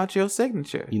you without your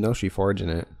signature? You know she forging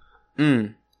it.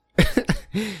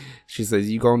 She says,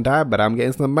 you gonna die, but I'm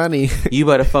getting some money. You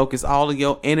better focus all of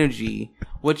your energy.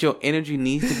 What your energy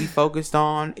needs to be focused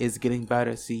on is getting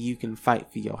better so you can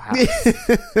fight for your house.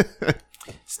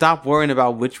 Stop worrying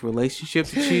about which relationship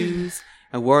to choose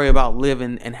and worry about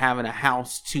living and having a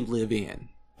house to live in.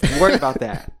 Worry about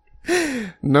that.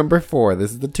 Number 4.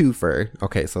 This is the twofer.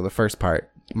 Okay, so the first part.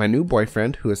 My new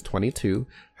boyfriend, who is 22,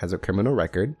 has a criminal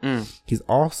record. He's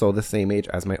also the same age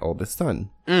as my oldest son.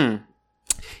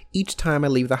 Each time I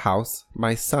leave the house,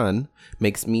 my son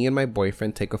makes me and my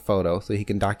boyfriend take a photo so he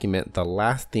can document the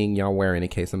last thing y'all wearing in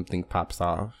case something pops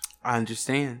off. I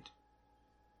understand.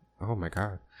 Oh my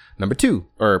God.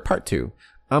 Part 2.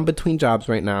 I'm between jobs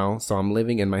right now, so I'm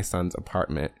living in my son's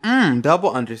apartment.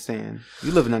 Double understand.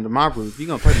 You living under my roof. You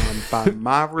gonna play by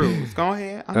my rules. Go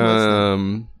ahead.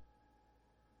 I'm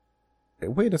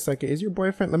listening. Wait a second. Is your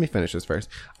boyfriend? Let me finish this first.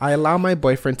 I allow my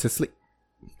boyfriend to sleep.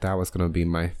 That was gonna be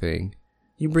my thing.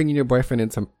 You bringing your boyfriend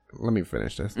into... Let me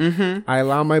finish this. I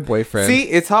allow my boyfriend... See,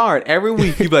 it's hard. Every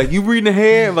week, you be like, you reading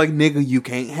ahead? I'm like, nigga, you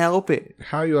can't help it.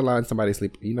 How are you allowing somebody to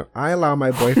sleep? I allow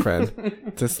my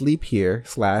boyfriend to sleep here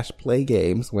 / play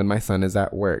games when my son is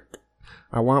at work.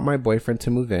 I want my boyfriend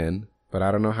to move in, but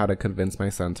I don't know how to convince my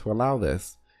son to allow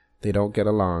this. They don't get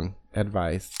along.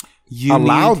 Advice. You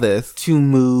allow need this to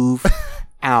move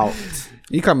out.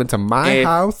 You come into my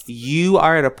house? You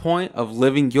are at a point of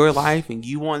living your life and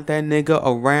you want that nigga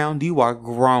around. You are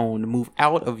grown. Move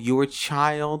out of your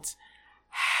child's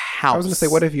house. I was going to say,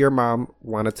 what if your mom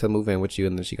wanted to move in with you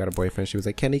and then she got a boyfriend? She was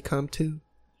like, can he come too?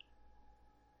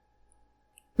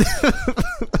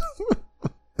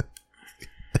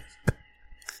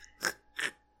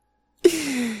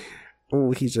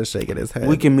 Oh, he's just shaking his head.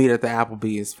 We can meet at the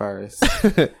Applebee's first.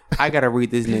 I got to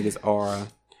read this nigga's aura.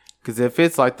 Because if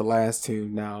it's like the last two,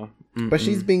 no. But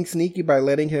she's being sneaky by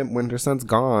letting him, when her son's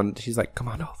gone, she's like, come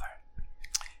on over.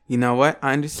 You know what?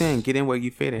 I understand. Get in where you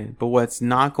fit in. But what's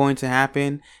not going to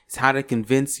happen is how to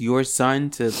convince your son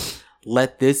to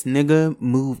let this nigga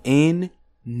move in.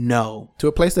 No. To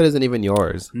a place that isn't even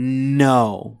yours.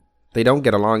 No. They don't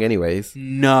get along anyways.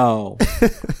 No.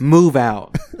 Move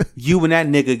out. You and that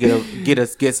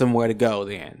nigga get somewhere to go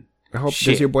then. I hope.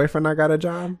 Does your boyfriend not got a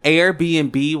job?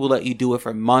 Airbnb will let you do it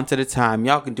for months at a time.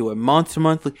 Y'all can do it month to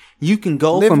month. You can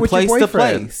go from place to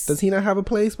place. Does he not have a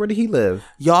place? Where did he live?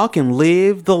 Y'all can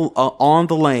live on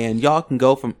the land. Y'all can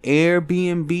go from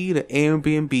Airbnb to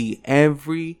Airbnb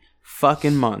every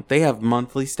fucking month. They have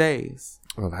monthly stays.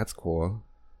 Oh, that's cool.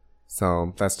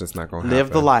 So that's just not gonna happen.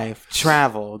 Live the life.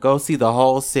 Travel. Go see the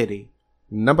whole city.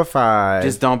 Number 5.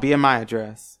 Just don't be at my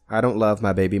address. I don't love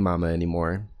my baby mama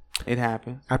anymore. It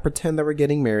happened. I pretend that we're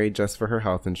getting married just for her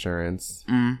health insurance.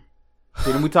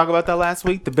 Didn't we talk about that last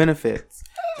week? The benefits.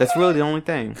 That's really the only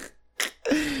thing.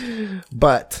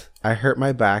 But I hurt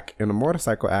my back in a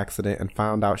motorcycle accident and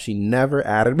found out she never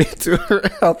added me to her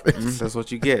health insurance. That's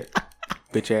what you get.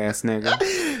 Bitch ass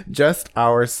nigga. Just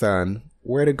our son.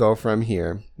 Where to go from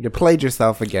here? You played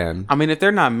yourself again. I mean, if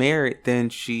they're not married,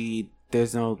 then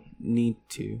there's no need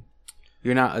to.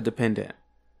 You're not a dependent.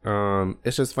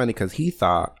 It's just funny because he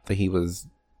thought that he was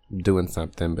doing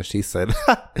something, but she said,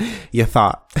 you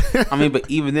thought. I mean, but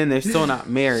even then, they're still not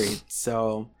married.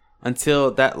 So until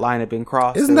that line had been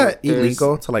crossed. Isn't that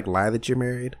illegal to like lie that you're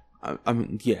married? I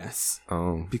mean, yes.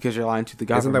 Oh. Because you're lying to the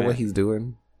government. Isn't that what he's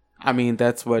doing? I mean,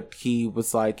 that's what he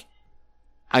was like.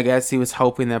 I guess he was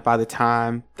hoping that by the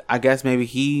time, I guess maybe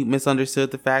he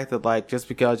misunderstood the fact that like just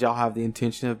because y'all have the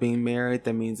intention of being married,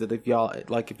 that means that if y'all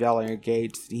are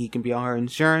engaged, he can be on her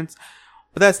insurance.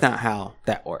 But that's not how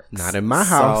that works. Not in my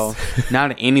house.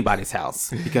 Not in anybody's house,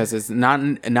 because it's not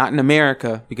in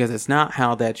America, because it's not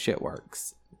how that shit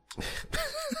works.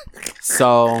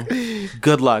 So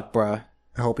good luck, bruh.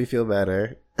 I hope you feel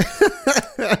better.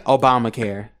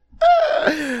 Obamacare.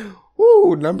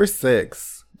 Woo, number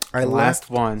 6. Last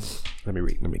one. Let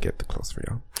me get the close for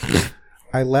y'all.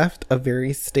 I left a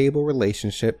very stable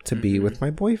relationship to be with my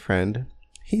boyfriend.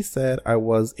 He said I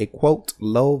was a, quote,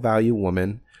 low value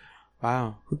woman.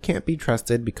 Wow. Who can't be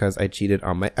trusted because I cheated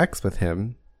on my ex with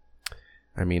him.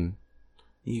 I mean,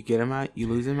 you get him out, you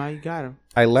lose him out, you got him.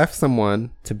 I left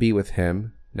someone to be with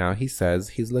him. Now he says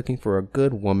he's looking for a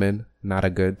good woman, not a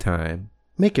good time.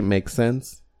 Make it make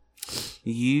sense.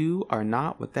 You are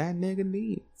not what that nigga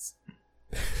needs.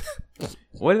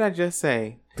 What did I just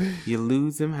say? You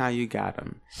lose him how you got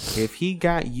him. If he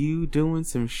got you doing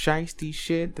some shiesty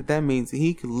shit, that means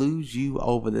he could lose you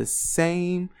over the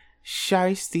same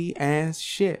shiesty ass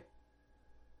shit.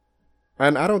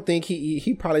 And I don't think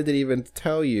he probably didn't even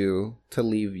tell you to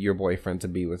leave your boyfriend to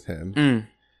be with him.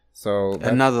 So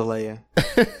another layer.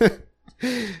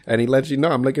 And he let you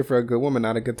know, I'm looking for a good woman,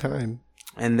 not a good time.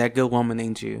 And that good woman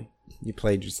ain't you. You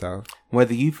played yourself.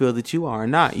 Whether you feel that you are or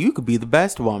not, you could be the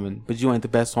best woman, but you ain't the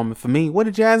best woman for me. What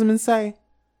did Jasmine say?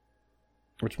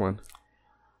 Which one?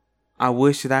 I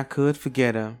wish that I could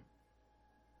forget her.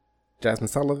 Jasmine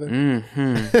Sullivan?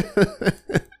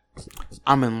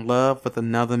 I'm in love with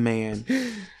another man.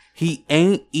 He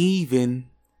ain't even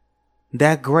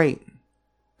that great,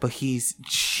 but he's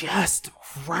just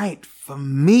right for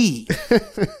me.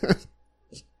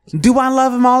 Do I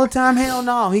love him all the time? Hell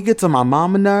no. He gets on my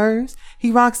mama nerves.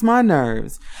 He rocks my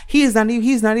nerves. He's not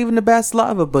even the best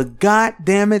lover, but god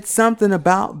damn it, something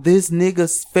about this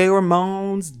nigga's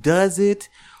pheromones does it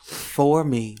for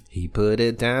me. He put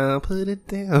it down.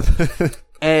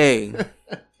 Hey.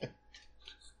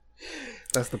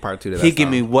 That's the part 2 to that He get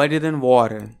song. me wetter than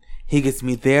water. He gets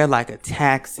me there like a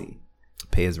taxi.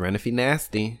 Pay his rent if he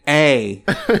nasty. Hey.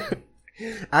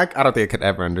 I don't think I could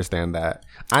ever understand that.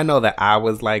 I know that I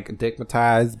was like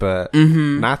digmatized, but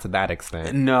not to that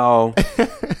extent. No.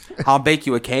 I'll bake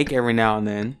you a cake every now and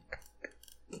then.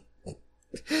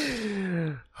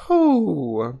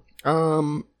 Ooh.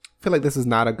 Feel like this is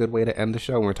not a good way to end the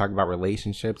show when we're talking about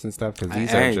relationships and stuff, because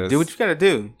these are just... do what you gotta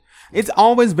do. It's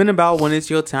always been about when it's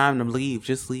your time to leave,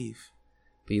 just leave.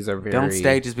 These are very... Don't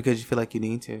stay just because you feel like you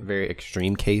need to. Very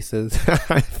extreme cases.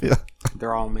 I feel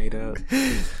they're all made up.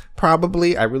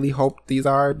 Probably. I really hope these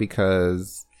are,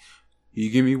 because... You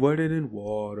give me wetter than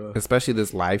water. Especially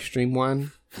this live stream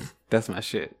one. That's my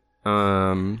shit.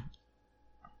 Let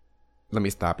me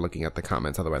stop looking at the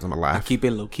comments, otherwise I'm gonna laugh. I keep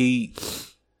it low key.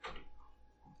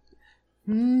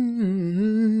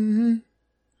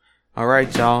 All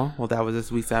right, y'all. Well, that was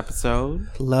this week's episode.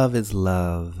 Love is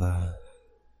love.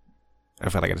 I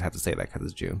feel like I just have to say that because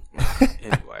it's June.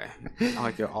 Anyway, I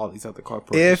like all these other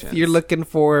corporations. If you're looking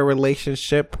for a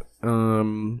relationship,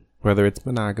 whether it's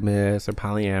monogamous or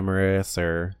polyamorous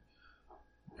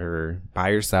or by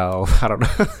yourself, I don't know.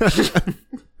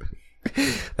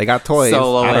 They got toys.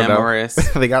 Solo amorous.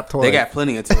 They got toys. They got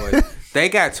plenty of toys. They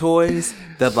got toys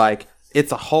that like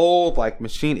it's a whole like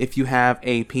machine. If you have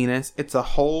a penis, it's a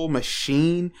whole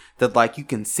machine that like you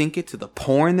can sync it to the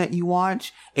porn that you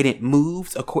watch and it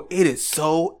moves. It is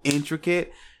so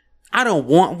intricate. I don't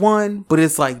want one, but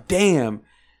it's like, damn,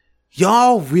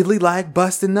 y'all really like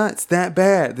busting nuts that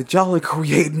bad that y'all are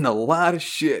creating a lot of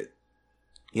shit.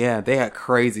 Yeah, they got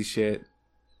crazy shit.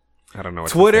 I don't know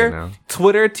what to say now.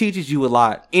 Twitter teaches you a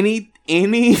lot. Any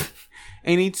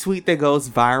tweet that goes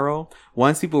viral,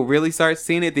 once people really start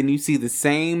seeing it, then you see the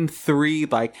same 3,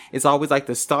 like it's always like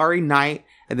the Starry Night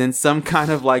and then some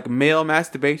kind of like male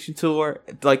masturbation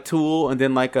tool, and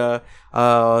then like a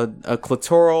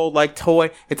clitoral like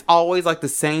toy. It's always like the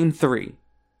same 3.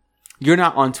 You're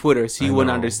not on Twitter, so you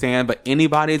wouldn't understand, but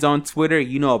anybody's on Twitter,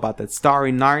 you know about that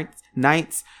Starry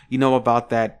Nights, you know about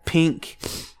that pink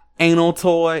anal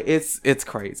toy. It's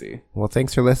crazy. Well,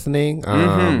 thanks for listening.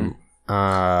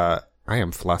 I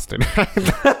am flustered.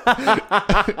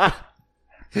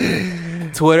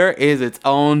 Twitter is its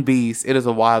own beast. It is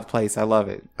a wild place. I love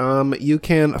it. You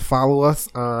can follow us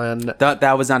on...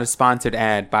 That was not a sponsored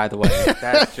ad, by the way.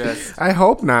 That's just... I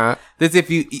hope not. This if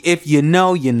you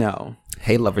know, you know.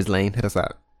 Hey, Lover's Lane, hit us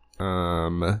up.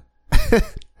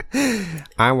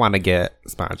 I want to get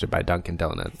sponsored by Dunkin'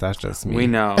 Donuts. That's just me. We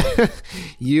know.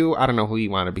 I don't know who you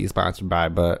want to be sponsored by,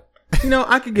 but...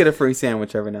 I could get a free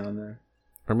sandwich every now and then.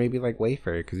 Or maybe like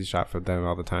Wayfair, because you shop for them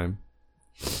all the time.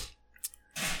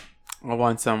 I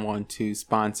want someone to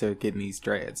sponsor getting these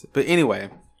dreads. But anyway.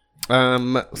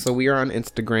 So we are on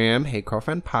Instagram, Hey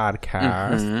Girlfriend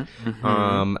Podcast.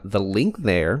 The link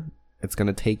there, it's going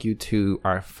to take you to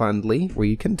our Fundly, where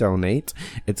you can donate.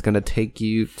 It's going to take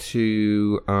you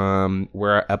to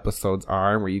where our episodes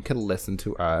are, and where you can listen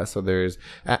to us. So there's...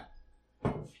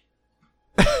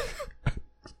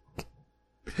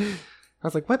 I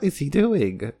was like, what is he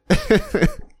doing?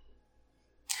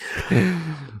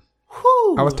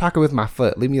 I was talking with my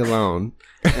foot. Leave me alone.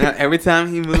 And every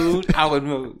time he moved, I would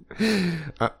move.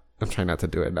 I'm trying not to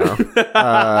do it now.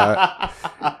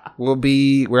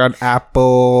 We're on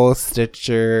Apple,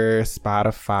 Stitcher,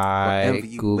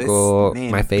 Spotify, Google,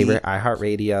 my favorite,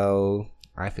 iHeartRadio.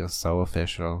 I feel so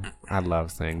official. I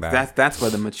love saying that. That's where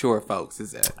the mature folks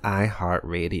is at.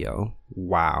 iHeartRadio.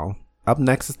 Wow. Up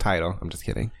next is Tidal. I'm just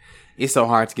kidding. It's so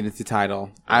hard to get into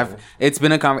Tidal. It's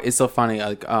been it's so funny.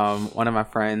 Like one of my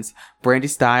friends, Brandy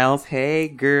Styles. Hey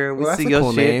girl, we see your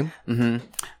cool shit. Name.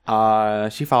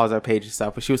 She follows our page and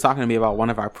stuff. But she was talking to me about one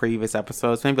of our previous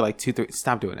episodes, maybe like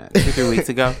 2-3 weeks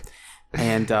ago.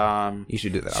 And you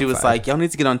should do that. She was like, "Y'all need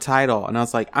to get on Tidal," and I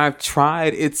was like, "I've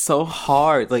tried. It's so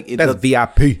hard. Like that's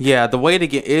VIP. Yeah, the way to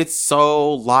get it's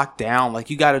so locked down.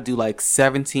 Like you got to do like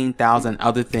 17,000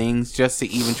 other things just to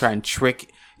even try and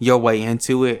trick your way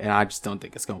into it, and I just don't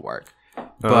think it's gonna work.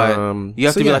 But you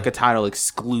have to be like a Tidal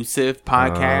exclusive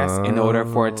podcast in order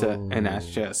for it to, and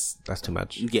that's too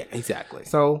much. Yeah, exactly.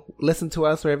 So listen to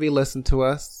us wherever you listen to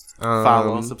us.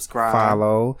 Follow,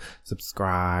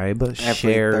 subscribe, every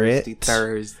share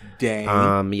Thursday.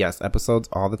 Yes, episodes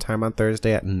all the time on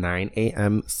Thursday at 9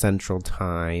 a.m. Central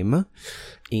Time.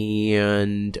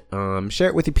 And share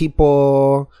it with your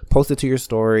people, post it to your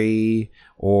story,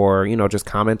 or, you know, just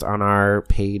comment on our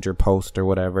page or post or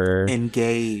whatever.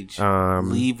 Engage.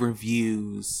 Leave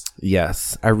reviews.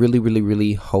 Yes. I really, really,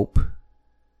 really hope,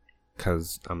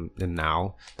 because and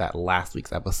now that last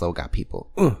week's episode got people.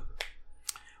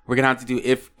 We're going to have to do,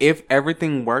 if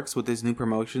everything works with this new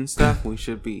promotion stuff, we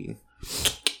should be.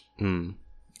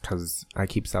 Because I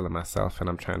keep selling myself and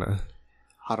I'm trying to.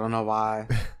 I don't know why.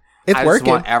 It's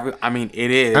working.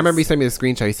 It is. I remember you sent me a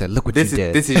screenshot. You said, look what you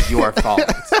did. This is your fault.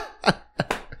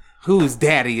 Whose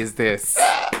daddy is this?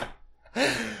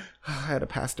 I had a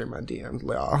pastor in my DMs,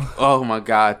 y'all. Oh my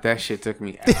God, that shit took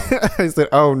me out. I said,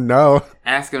 "Oh no!"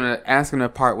 Ask him to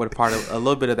part with a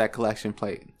little bit of that collection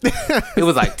plate. It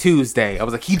was like Tuesday. I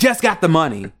was like, he just got the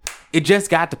money. It just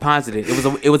got deposited.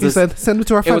 He said, send it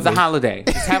to our. It was a holiday.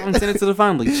 Just have him send it to the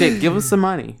Fundly. Chick, give us some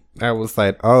money. I was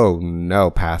like, "Oh no,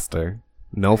 pastor,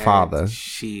 no father,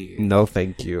 shit, no,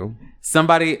 thank you."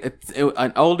 Somebody,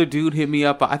 an older dude hit me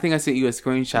up. I think I sent you a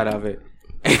screenshot of it.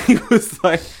 And he was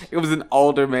like, it was an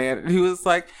older man. And he was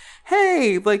like,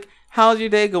 hey, like, how's your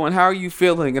day going? How are you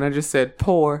feeling? And I just said,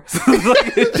 poor.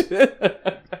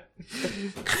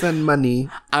 Send money.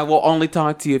 I will only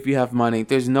talk to you if you have money.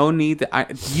 There's no need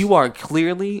that you are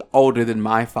clearly older than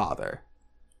my father.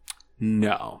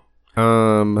 No.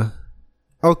 Oh,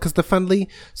 because the Fundly.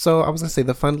 So I was going to say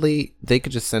the Fundly, they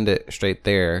could just send it straight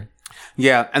there.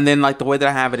 Yeah, and then like the way that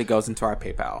I have it, it goes into our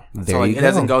PayPal. There so like, you it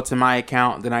doesn't go to my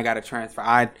account. Then I got to transfer.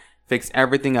 I fix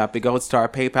everything up. It goes to our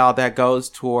PayPal. That goes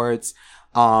towards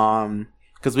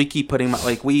because we keep putting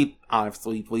we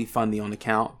obviously we fund the own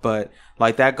account, but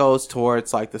like that goes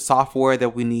towards like the software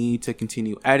that we need to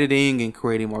continue editing and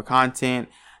creating more content.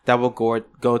 That will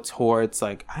go towards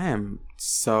like I am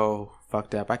so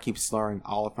fucked up. I keep slurring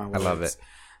all of my words. I love it.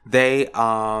 They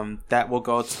that will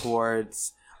go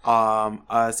towards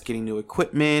us getting new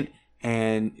equipment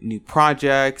and new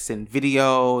projects and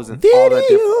videos and all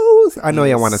that. I know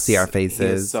y'all want to see our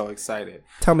faces. So excited.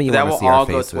 Tell me you want to see our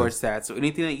faces. That will all go towards that. So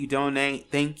anything that you donate,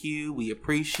 thank you. We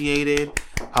appreciate it.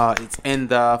 It's in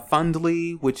the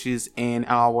Fundly, which is in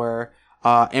our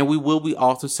and we will be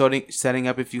also setting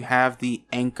up, if you have the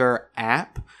Anchor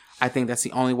app, I think that's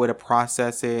the only way to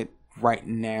process it right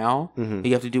now.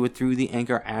 You have to do it through the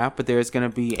Anchor app, but there's going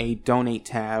to be a donate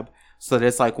tab. So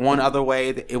there's like one other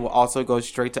way that it will also go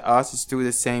straight to us. It's through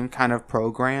the same kind of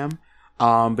program.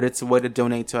 But it's a way to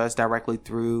donate to us directly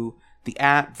through the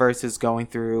app versus going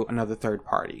through another third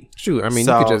party. Shoot, I mean,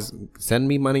 you could just send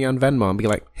me money on Venmo and be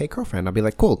like, hey, girlfriend. I'll be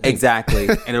like, cool. Thanks. Exactly.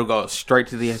 And it'll go straight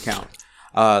to the account.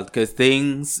 Because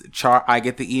I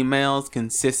get the emails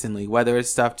consistently, whether it's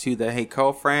stuff to the hey,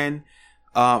 girlfriend.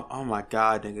 Oh my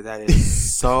God, nigga, that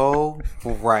is so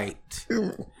right.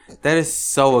 That is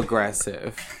so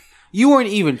aggressive. You weren't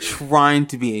even trying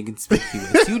to be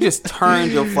inconspicuous. You just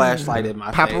turned your flashlight in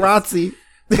my Paparazzi.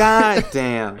 face. God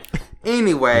damn.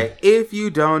 Anyway, if you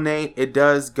donate, it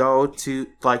does go to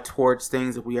like towards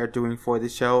things that we are doing for the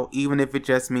show, even if it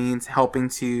just means helping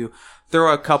to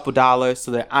throw a couple dollars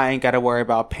so that I ain't got to worry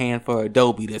about paying for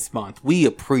Adobe this month. We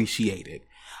appreciate it.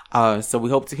 So we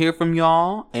hope to hear from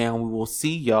y'all, and we will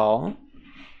see y'all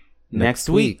next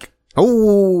week.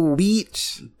 Oh,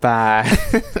 beach. Bye.